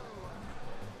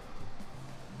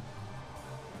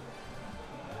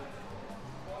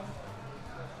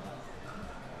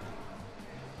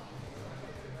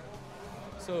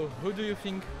 So, who do you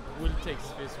think will take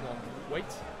this one? Wait.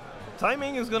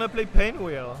 Timing is gonna play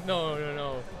Painwheel.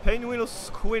 No. Painwheel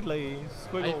Squiggles.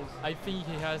 I think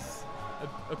he has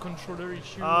a controller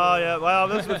issue. Ah yeah, well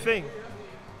that's the thing.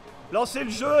 Lancez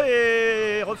le jeu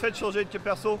et refaites changer de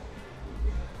perso.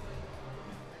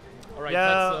 Alright, yeah.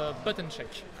 that's a button check.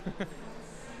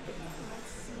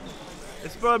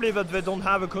 It's probably that they don't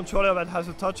have a controller that has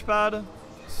a touchpad.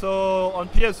 So on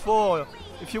PS4,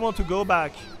 if you want to go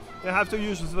back, you have to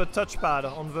use the touchpad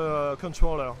on the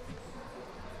controller.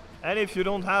 And if you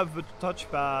don't have the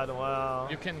touchpad, well...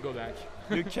 you can go back.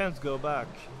 You can't go back.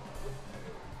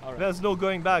 All right. There's no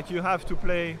going back. You have to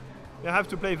play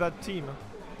that team.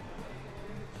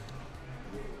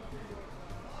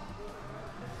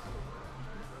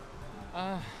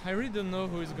 I really don't know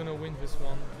who is gonna win this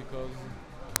one because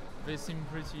they seem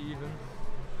pretty even.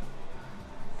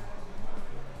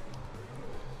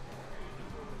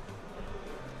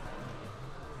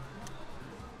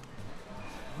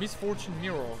 Misfortune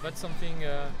Mirror, that's something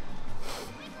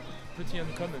pretty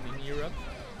uncommon in Europe.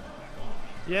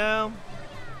 Yeah,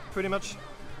 pretty much.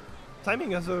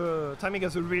 Timing has a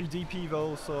real DP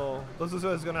though, so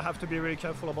Buzzer is gonna have to be really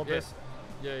careful about this.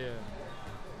 Yeah.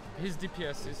 His DP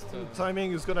assist.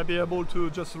 Timing is gonna be able to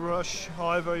just rush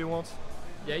however you want.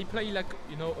 Yeah, he play like,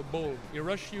 you know, a ball. He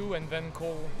rush you and then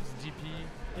call his DP.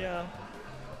 Yeah.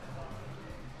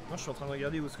 Moi je suis en train de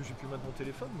regarder où est-ce que j'ai pu mettre mon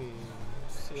téléphone, mais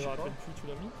Je me rappelle plus, tu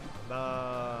l'as mis?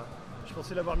 Bah, je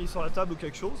pensais l'avoir mis sur la table ou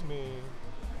quelque chose, mais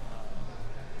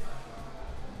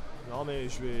non, mais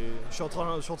je suis en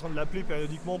train de l'appeler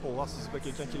périodiquement pour voir si c'est pas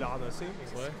quelqu'un qui l'a ramassé.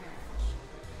 Mais ouais.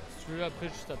 Si tu veux, après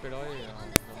je t'appellerai et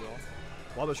on verra.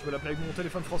 Bon bah je peux l'appeler avec mon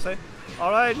téléphone français.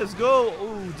 Alright, let's go!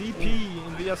 Ooh, DP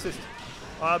in the assist.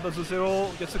 Buzzer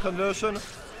Zero gets a conversion.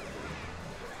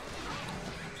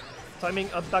 Timing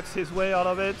upbacks his way out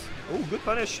of it. Oh, good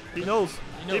punish. He knows.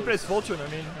 He plays Fortune, I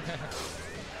mean.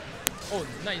 Oh,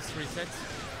 nice reset.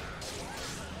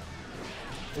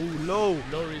 Oh, low.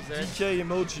 Low reset. DK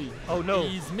emoji. Oh no.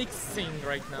 He's mixing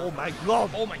right now. Oh my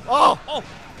god. Oh my god. Oh!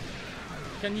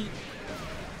 Can he...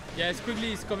 Yeah,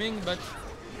 Squiggly is coming, but...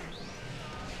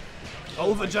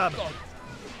 Oh, the jab. God.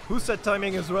 Who said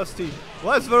timing is rusty?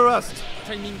 Where's the rust?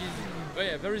 Timing is... Oh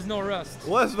yeah, there is no rust.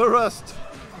 Where's the rust?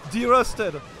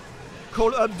 Derusted.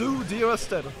 Call undo,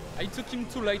 derusted. I took him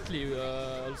too lightly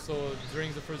also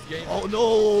during the first game. Oh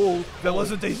no! There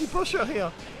was a daisy pusher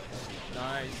here.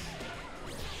 Nice.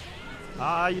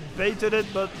 He baited it,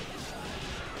 but...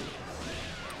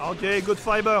 Okay, good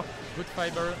fiber. Good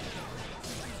fiber.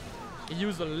 He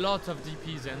used a lot of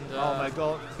DPs and... oh my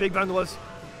god, Big Band was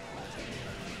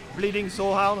bleeding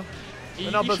so hard. He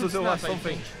and now should Buzzer snap, has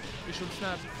something. He should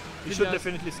snap. He should Julius.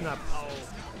 definitely snap.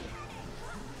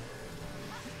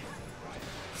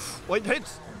 Wait,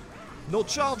 hits! No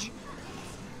charge!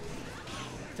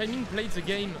 Timing played the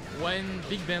game when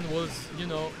Big Ben was, you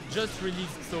know, just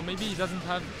released, so maybe he doesn't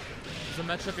have the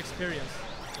matchup experience.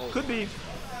 Could be.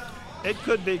 It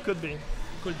could be, could be.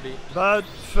 Could be. But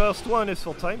first one is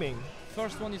for timing.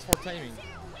 First one is for timing.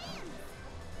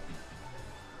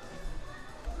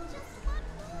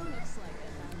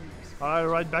 Alright,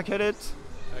 right back at it.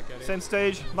 Back at it. Same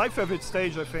stage. My favorite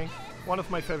stage, I think. One of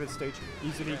my favorite stage,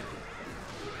 easily.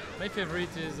 My favorite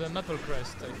is Maple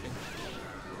Crest, I think.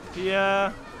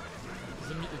 Yeah.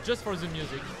 Just for the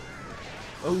music.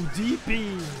 Oh,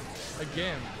 DP!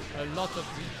 Again, a lot of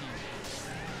DP.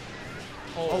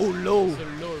 Oh, low. The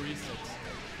low reset.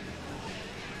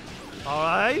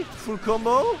 Alright, full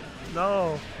combo?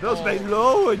 No. Those bait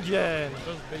low again.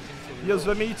 Just baiting to Use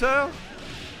low. the meter.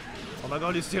 Oh my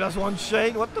god, he still has one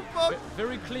chain. What the fuck?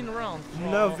 Very clean round.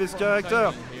 Love this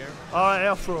character. Timing here.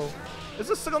 Air throw. It's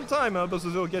the second time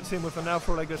Buzzer gets him with an air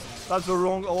throw like this. That's the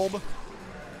wrong orb.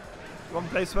 Wrong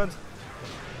placement.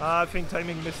 I think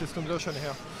timing misses conversion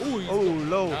here. Ooh, he's Oh,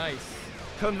 low. Nice.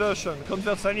 Conversion.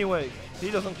 Converts anyway. He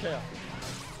doesn't care.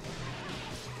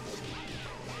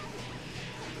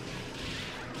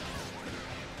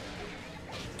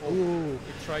 Ooh.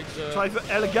 He tried the... Try the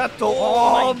Elgato.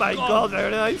 Oh Oh, my my God. god,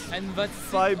 very nice. And that's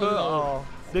Fiber. Oh.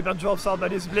 Liban drops out,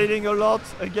 but he's bleeding a lot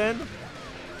again.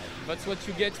 That's what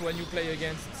you get when you play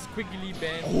against Squiggly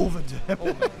Ben. Oh, the Oh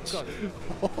my damage. god.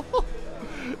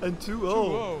 And 2-0.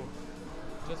 Whoa.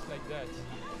 Just like that.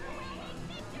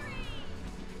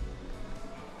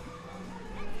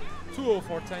 2-0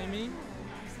 for timing.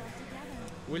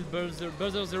 Will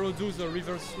Buzzer Zero do the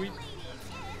reverse sweep?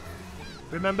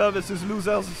 Remember, this is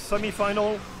losers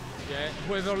semi-final. Yeah,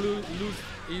 whoever lose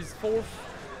is fourth,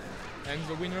 and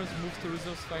the winners move to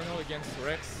losers final against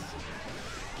Rex.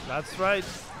 That's right.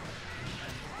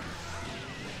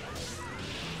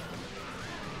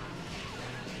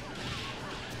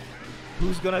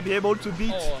 Who's gonna be able to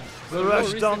beat the low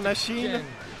rush down reset machine? Again,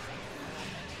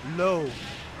 Low.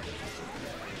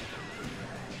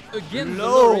 again the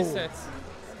Low. low reset.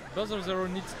 Buzzer Zero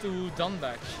needs to down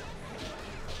back.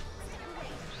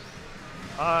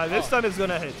 This time it's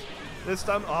gonna hit. This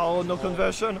time, oh, no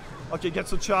conversion. Okay,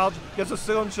 gets a charge, gets a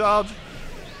second charge.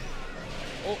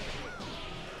 Oh,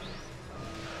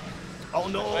 Oh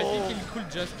no! I think he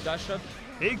could just dash up.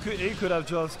 He could have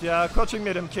just, yeah, crouching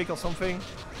made him kick or something.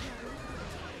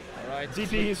 Alright. DP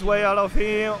his way out of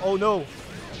here. Oh no!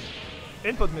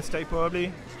 Input mistake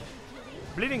probably.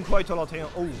 Bleeding quite a lot here.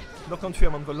 Oh, no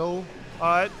confirm on the low.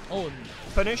 Alright, Oh,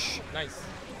 punish. nice.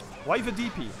 Why the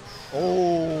DP?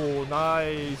 Oh,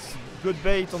 nice. Good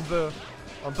bait on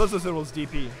Buzzer Zero's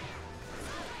DP.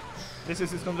 This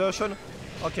is his conversion.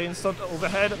 Okay, instant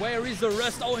overhead. Where is the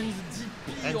rest? Oh, and the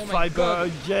DP. And oh my Fiber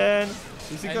god. again.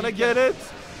 Is he And gonna he get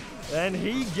gets- it? And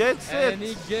he gets And it.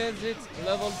 he gets it.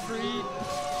 Level 3.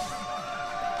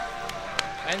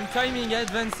 And timing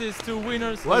advances to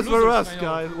winners. Where's the losers rust, final.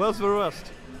 guys? Where's the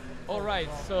rust? Alright,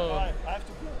 so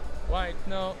right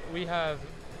now we have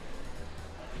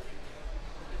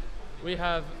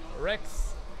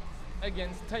Rex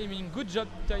against timing. Good job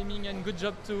timing and good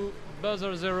job to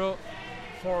Buzzer Zero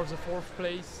for the 4th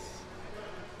place.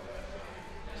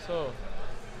 So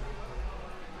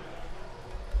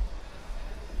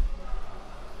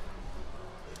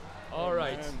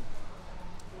alright. Man,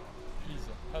 Please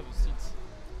have a seat.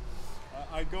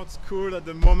 I got schooled at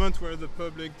the moment where the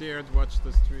public dared watch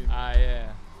the stream. Ah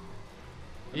yeah.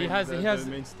 I mean, the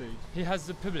main stage. He has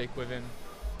the public with him.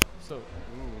 So Ooh,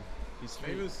 he's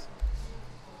famous.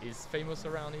 he's famous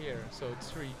around here. So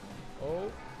 3.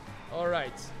 Oh, all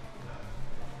right.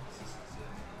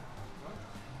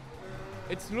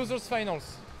 It's losers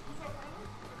finals.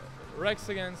 Rex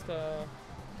against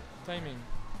timing.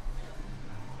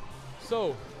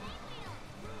 So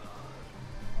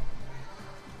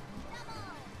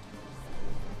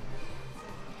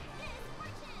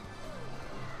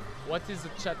what is the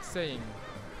chat saying?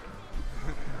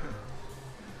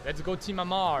 Let's go Team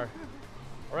Amar.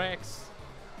 Rex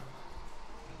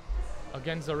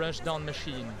against the rushdown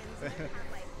machine.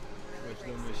 Watch the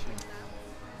machine.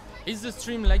 Is the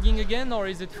stream lagging again or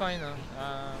is it fine?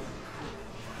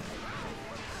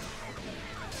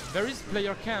 There is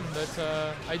player cam, but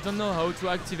I don't know how to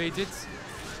activate it.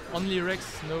 Only Rex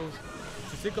knows.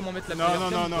 Tu sais comment mettre la player No,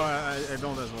 cam? no, no, I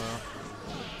don't as well.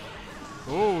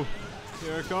 Oh,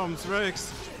 here comes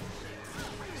Rex.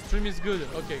 Stream is good.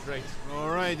 Okay, great.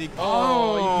 Alright, he He missed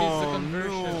the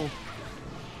conversion. No.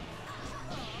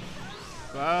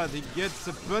 But he gets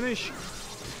a punish.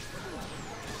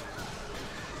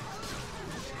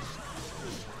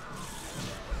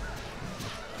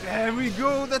 There we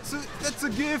go. That's a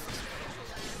gift.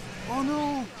 Oh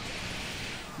no!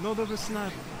 No double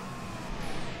snap.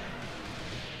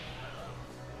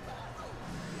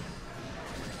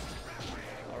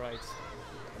 All right.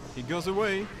 He goes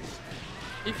away.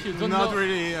 If you don't Not know,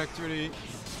 really, actually.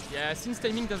 yeah, since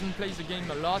Timing doesn't play the game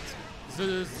a lot,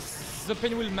 the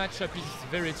pinwheel matchup is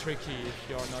very tricky if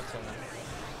you're not.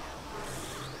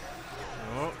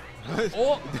 Oh.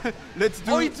 Oh! let's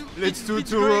do Oh, let's do it's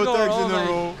two row Gregor, tags oh in a my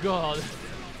row. God.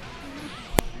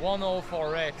 1-0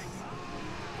 for Rex.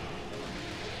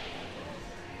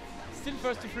 Still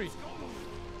first to 3.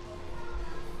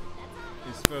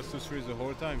 It's first to 3 the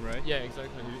whole time, right? Yeah,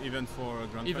 exactly. Even for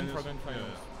grand Even finals. for grand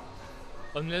finals.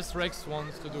 Unless Rex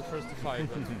wants to do first to 5.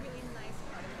 But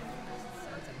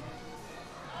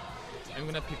I'm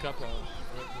gonna pick up.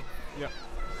 Yeah.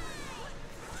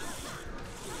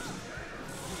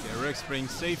 Yeah, Rex playing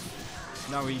safe.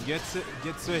 Now he gets a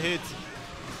hit.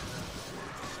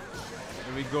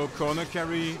 There we go, corner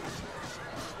carry.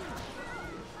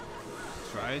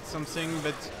 Tried something,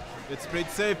 but it's played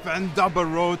safe and double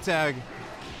row tag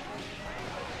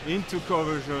into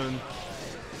conversion.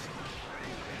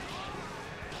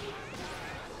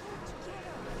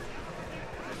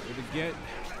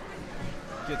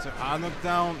 Gets a hard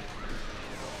knockdown.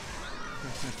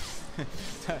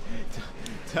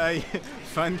 Thai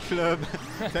fan club,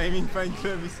 Timing fan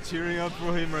club is cheering up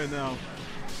for him right now.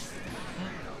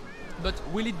 But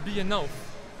will it be enough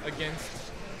against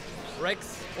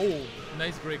Rex? Oh,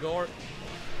 nice Gregor.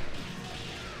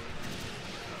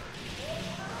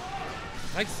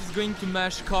 Rex is going to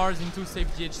mash cars into save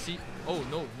DHC. Oh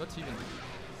no, not even.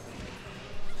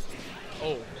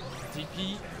 Oh,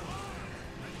 TP.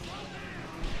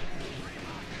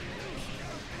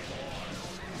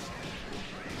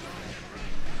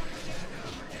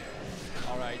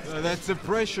 Alright. That's the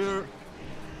pressure.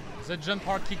 The jump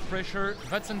hard kick pressure.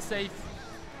 That's unsafe.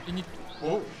 You need.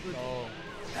 Oh. Oh.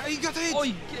 Ah, he got hit! Oh,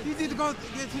 he did get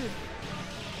hit.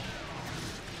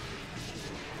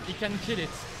 He can kill it,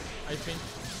 I think.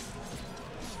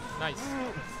 Nice.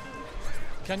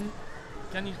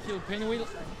 Can he kill Pinwheel?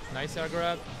 Nice air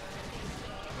grab.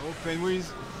 Oh,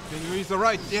 Pinwheel's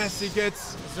alright. Yes, he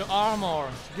gets The armor.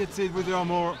 it with the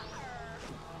armor.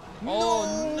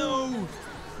 Oh no!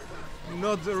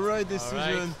 Not the right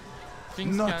decision.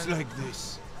 Things Not can- like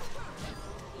this.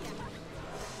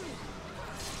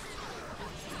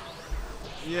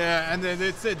 Yeah, and then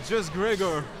that's it. Just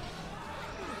Gregor.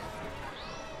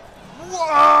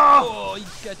 Wow! Oh, he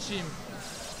catch him.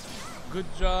 Good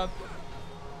job.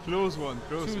 Close one.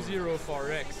 Close one. 2-0 for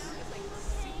Rex.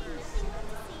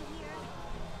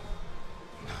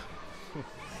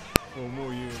 For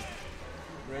more years.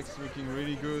 Rex looking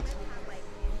really good.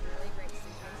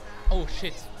 Oh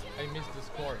shit! I missed the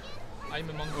score. I'm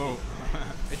a monkey. Oh.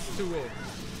 It's 2-0.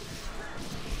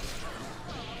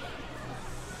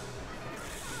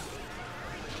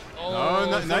 Oh,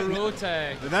 No, the row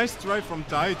tag. A nice try from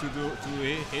Tai to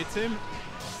hit him.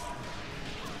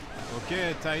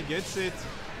 Okay, Tai gets it.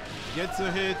 Gets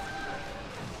a hit.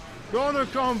 Corner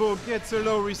combo, gets a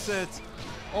low reset.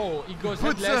 Oh, he goes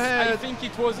Puts headless. I ahead. think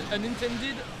it was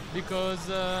unintended because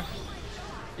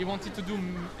he wanted to do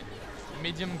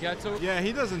medium gato. Yeah,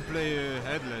 he doesn't play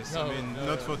headless. No, I mean, no.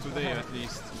 not for today at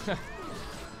least.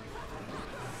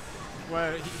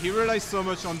 Well, he relies so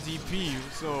much on DP,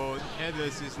 so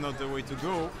headless is not the way to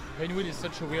go. Pinwheel is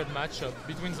such a weird matchup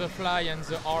between the fly and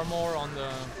the armor on the.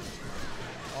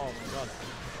 Oh my god.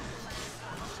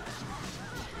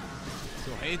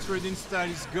 So hatred in style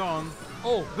is gone.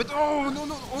 Oh, But oh no!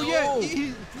 Oh No. yeah,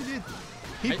 he did.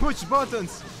 He I- pushed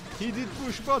buttons. He did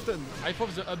push button. I thought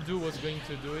the updo was going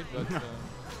to do it, but.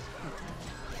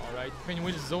 Alright,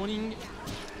 Pinwheel zoning.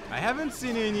 I haven't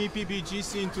seen any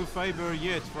PBGC into fiber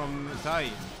yet from Tai.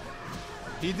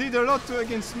 He did a lot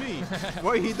against me.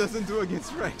 Why he doesn't do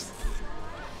against Rex?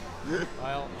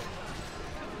 Well,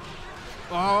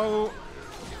 Oh,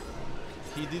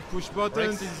 he did push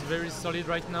buttons. Rex is very solid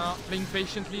right now, playing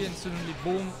patiently and suddenly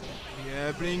boom.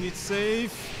 Yeah, playing it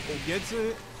safe. He gets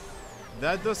it.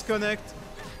 That does connect.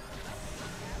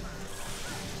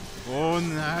 Oh,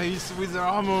 nice with the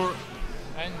armor.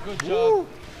 And good Woo! job.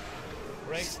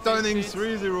 Rex Stunning takes it.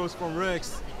 3-0s from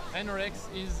Rex. And Rex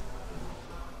is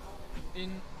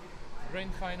in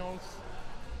grand finals.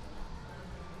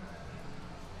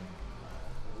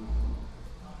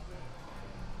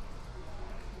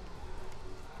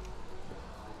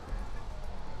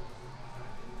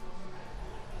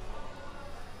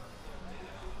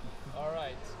 All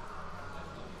right.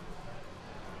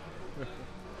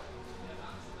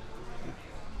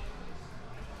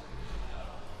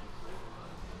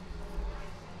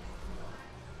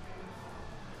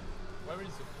 Where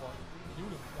is the point? You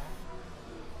le point.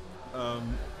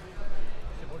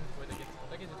 C'est bon, je pourrais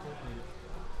t'inquiète trop.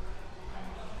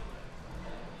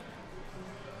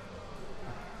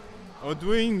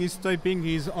 Oddwin is typing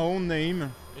his own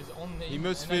name. His own name. He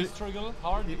must and feel I struggle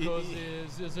hard because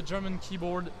the German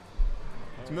keyboard.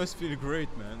 It must feel great,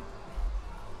 man.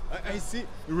 I see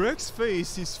Rex's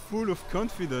face is full of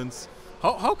confidence.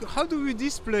 How do we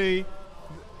display?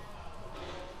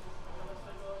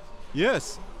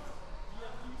 Yes.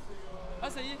 Ah,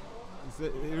 ça y est.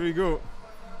 Here we go.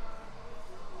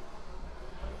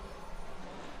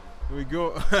 Here we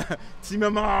go. Team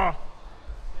Amar.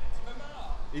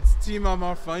 It's Team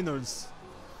Amar finals.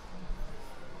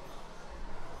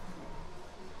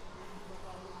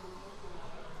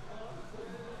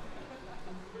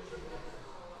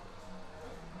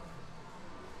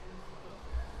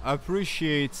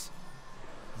 Appreciate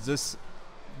this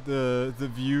the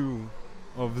view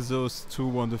of those two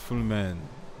wonderful men.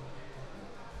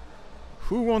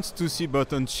 Who wants to see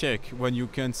button check when you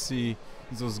can't see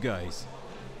those guys?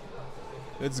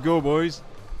 Let's go, boys.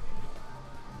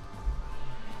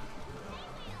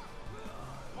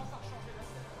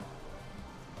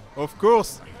 Of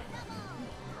course.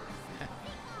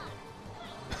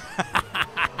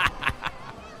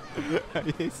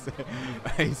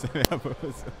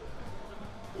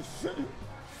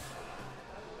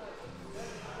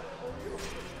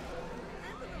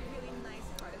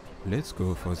 Let's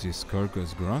go for the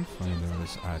Skullgirls Grand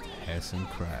Finals at Hessen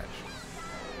Crash.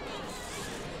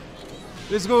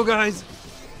 Let's go, guys!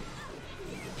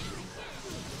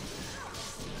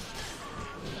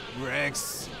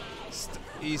 Rex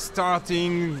is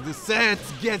starting the set,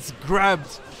 gets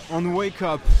grabbed on wake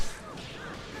up.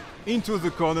 Into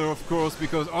the corner, of course,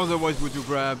 because otherwise would you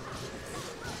grab?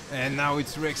 And now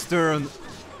it's Rex's turn.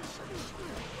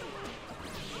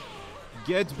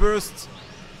 Get burst.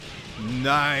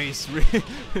 Nice.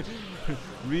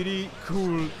 Really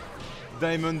cool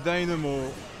Diamond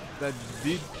Dynamo that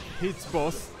did hit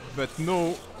boss, but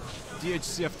no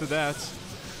DHC after that.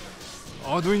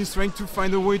 Oddwin is trying to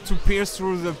find a way to pierce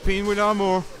through the Pinwheel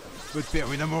armor, but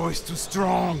Pinwheel armor is too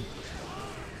strong.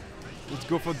 Let's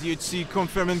go for DHC,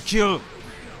 confirm and kill.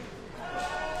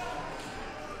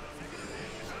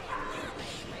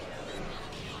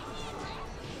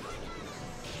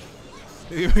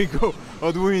 Here we go.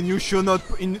 Oddwin, you should not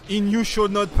in you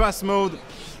should not pass mode.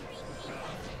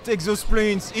 Take those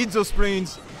planes, hit those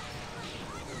planes.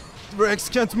 Rex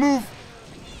can't move.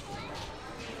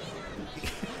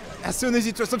 As soon as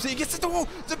he tries something, he gets it. Oh,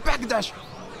 the backdash.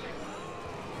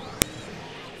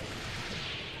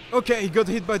 Okay, he got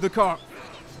hit by the car.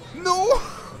 No!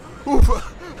 Oof.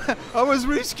 I was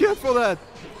really scared for that.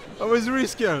 I was really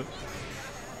scared.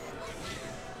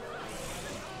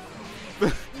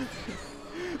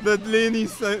 That Lenny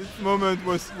moment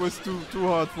was too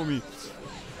hard for me.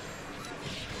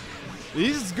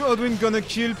 Is Oddwin gonna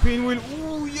kill Pinwheel?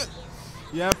 Ooh, yeah.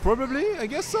 Yeah, probably. I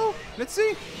guess so. Let's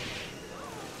see.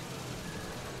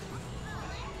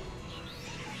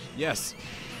 Yes.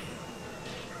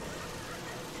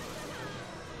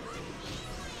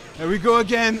 There we go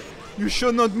again. You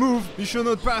should not move. You should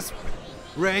not pass.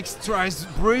 Rex tries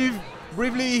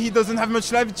bravely. He doesn't have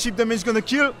much life. Cheap damage gonna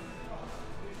kill.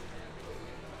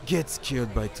 Gets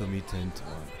killed by Tommy 10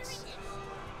 tons.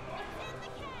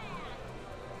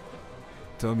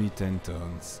 Tommy 10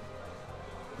 tons.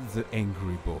 The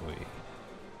angry boy.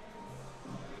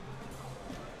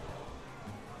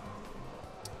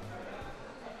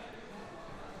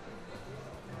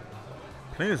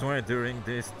 Please wait during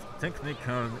these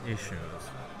technical issues.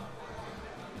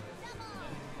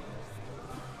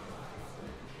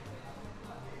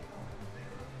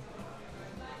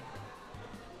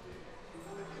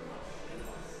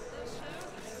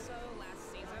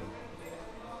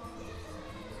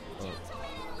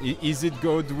 Is it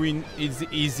Godwin?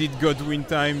 Is it Godwin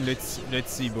time? Let's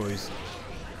see, boys.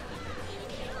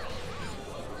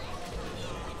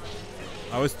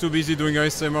 I was too busy doing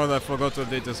ASMR that I forgot to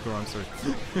update the score. I'm sorry.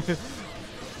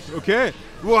 Okay.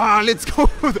 Wow, let's go.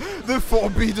 The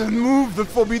forbidden move, the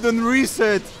forbidden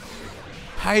reset.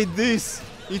 Hide this.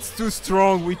 It's too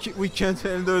strong. We can't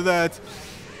handle that.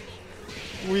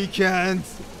 We can't.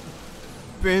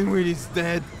 Pinwheel is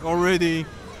dead already.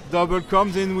 Double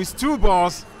comes in with 2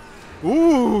 bars.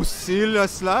 Ooh, still a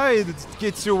slide. It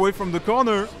gets you away from the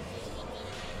corner.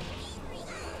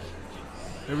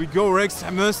 There we go. Rex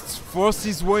must force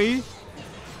his way.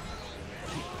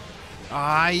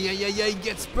 He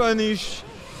gets punished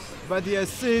by the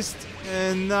assist.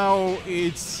 And now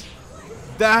it's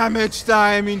damage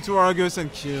time into Argus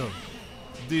and kill.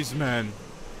 This man.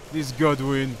 This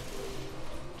Godwin.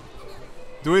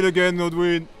 Do it again,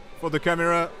 Oddwin, for the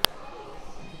camera.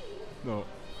 No.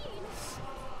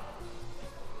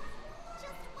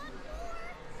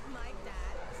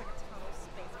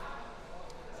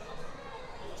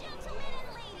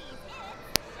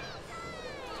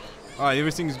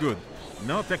 Everything is good.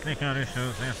 No technical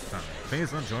issues this time.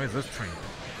 Please enjoy the stream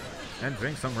and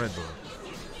drink some Red Bull.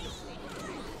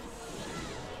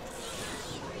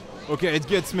 Okay, it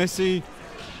gets messy.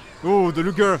 Oh, the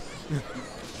Luger.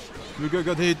 Luger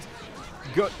got hit.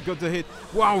 Got the hit.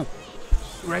 Wow!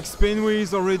 Rex Penway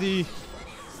is already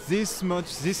this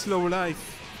low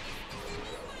life.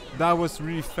 That was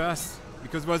really fast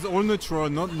because it was all neutral,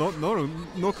 no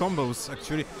combos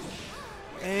actually.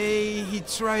 Hey, he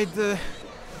tried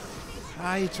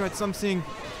something.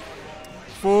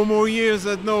 4 more years.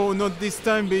 No, not this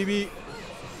time, baby.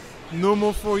 No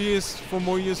more 4 years. 4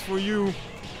 more years for you.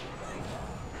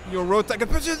 Your road tag.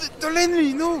 The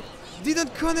Lenny, no,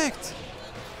 didn't connect.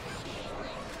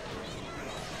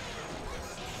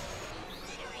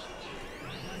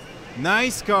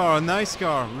 Nice car,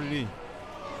 really.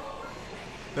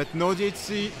 But no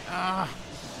DHC.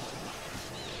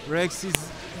 Rex is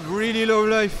really low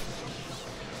life.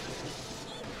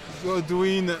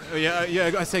 Oddwin,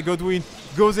 yeah, I say Oddwin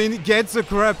goes in, gets the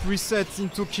grab, resets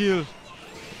into kill,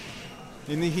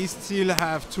 and he still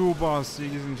have 2 bars,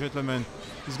 ladies and gentlemen.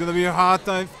 It's gonna be a hard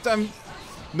time.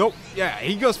 No, yeah,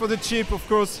 he goes for the chip, of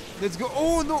course. Let's go.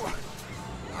 Oh no!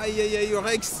 Your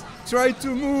Rex tried to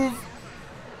move.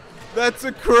 That's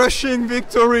a crushing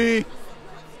victory.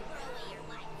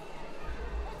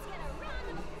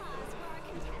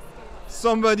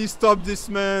 Somebody stop this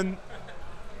man.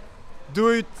 Do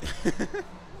it.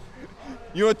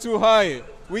 You're too high.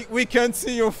 We can't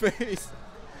see your face.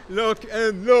 Lock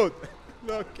and load.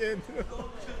 Lock and load.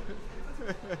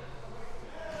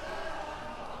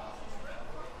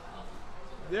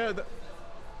 Yeah,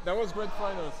 that was great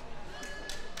finals.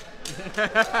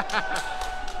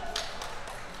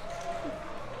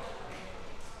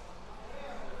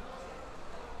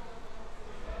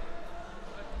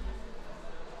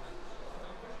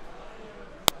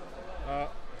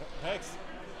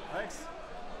 Rex,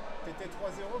 t'étais 3-0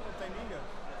 pour timing.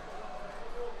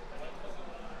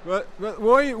 But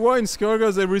why in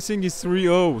Skullgirls everything is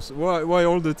 3-0s? Why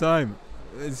all the time?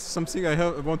 It's something I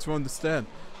want to understand.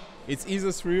 It's either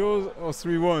 3-0s or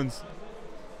 3-1s.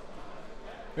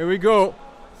 Here we go.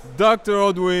 Dr.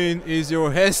 Oddwin is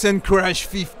your Hessen Crash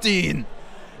 15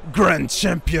 Grand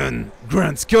Champion.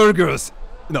 Grand Skullgirls.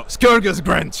 No, Skullgirls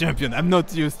Grand Champion. I'm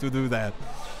not used to do that.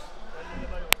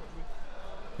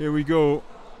 Here we go.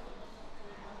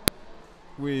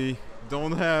 We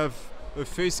don't have a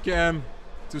face cam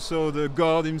to show the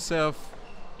god himself.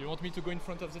 You want me to go in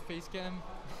front of the face cam?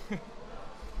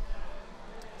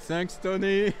 Thanks,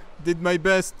 Tony. Did my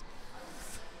best.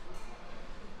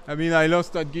 I mean, I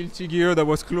lost that Guilty Gear. That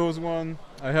was close one.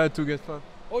 I had to get far.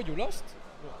 Oh, you lost?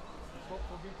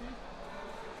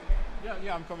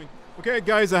 Yeah, I'm coming. Okay,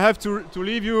 guys, I have to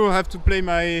leave you. I have to play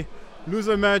my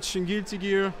loser match in Guilty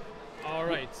Gear. All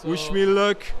right. So wish me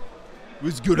luck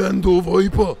with Gulando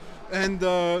Viper. And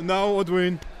now,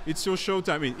 Oddwin, it's your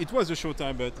showtime. I mean, it was a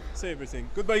showtime, but say everything.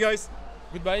 Goodbye, guys.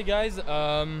 Goodbye, guys.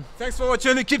 Thanks for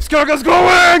watching. And keep Skullgirls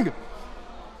going!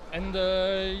 And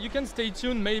you can stay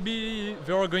tuned. Maybe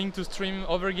we are going to stream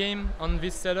Overgame on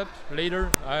this setup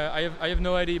later. I have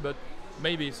no idea, but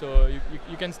maybe. So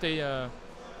you can stay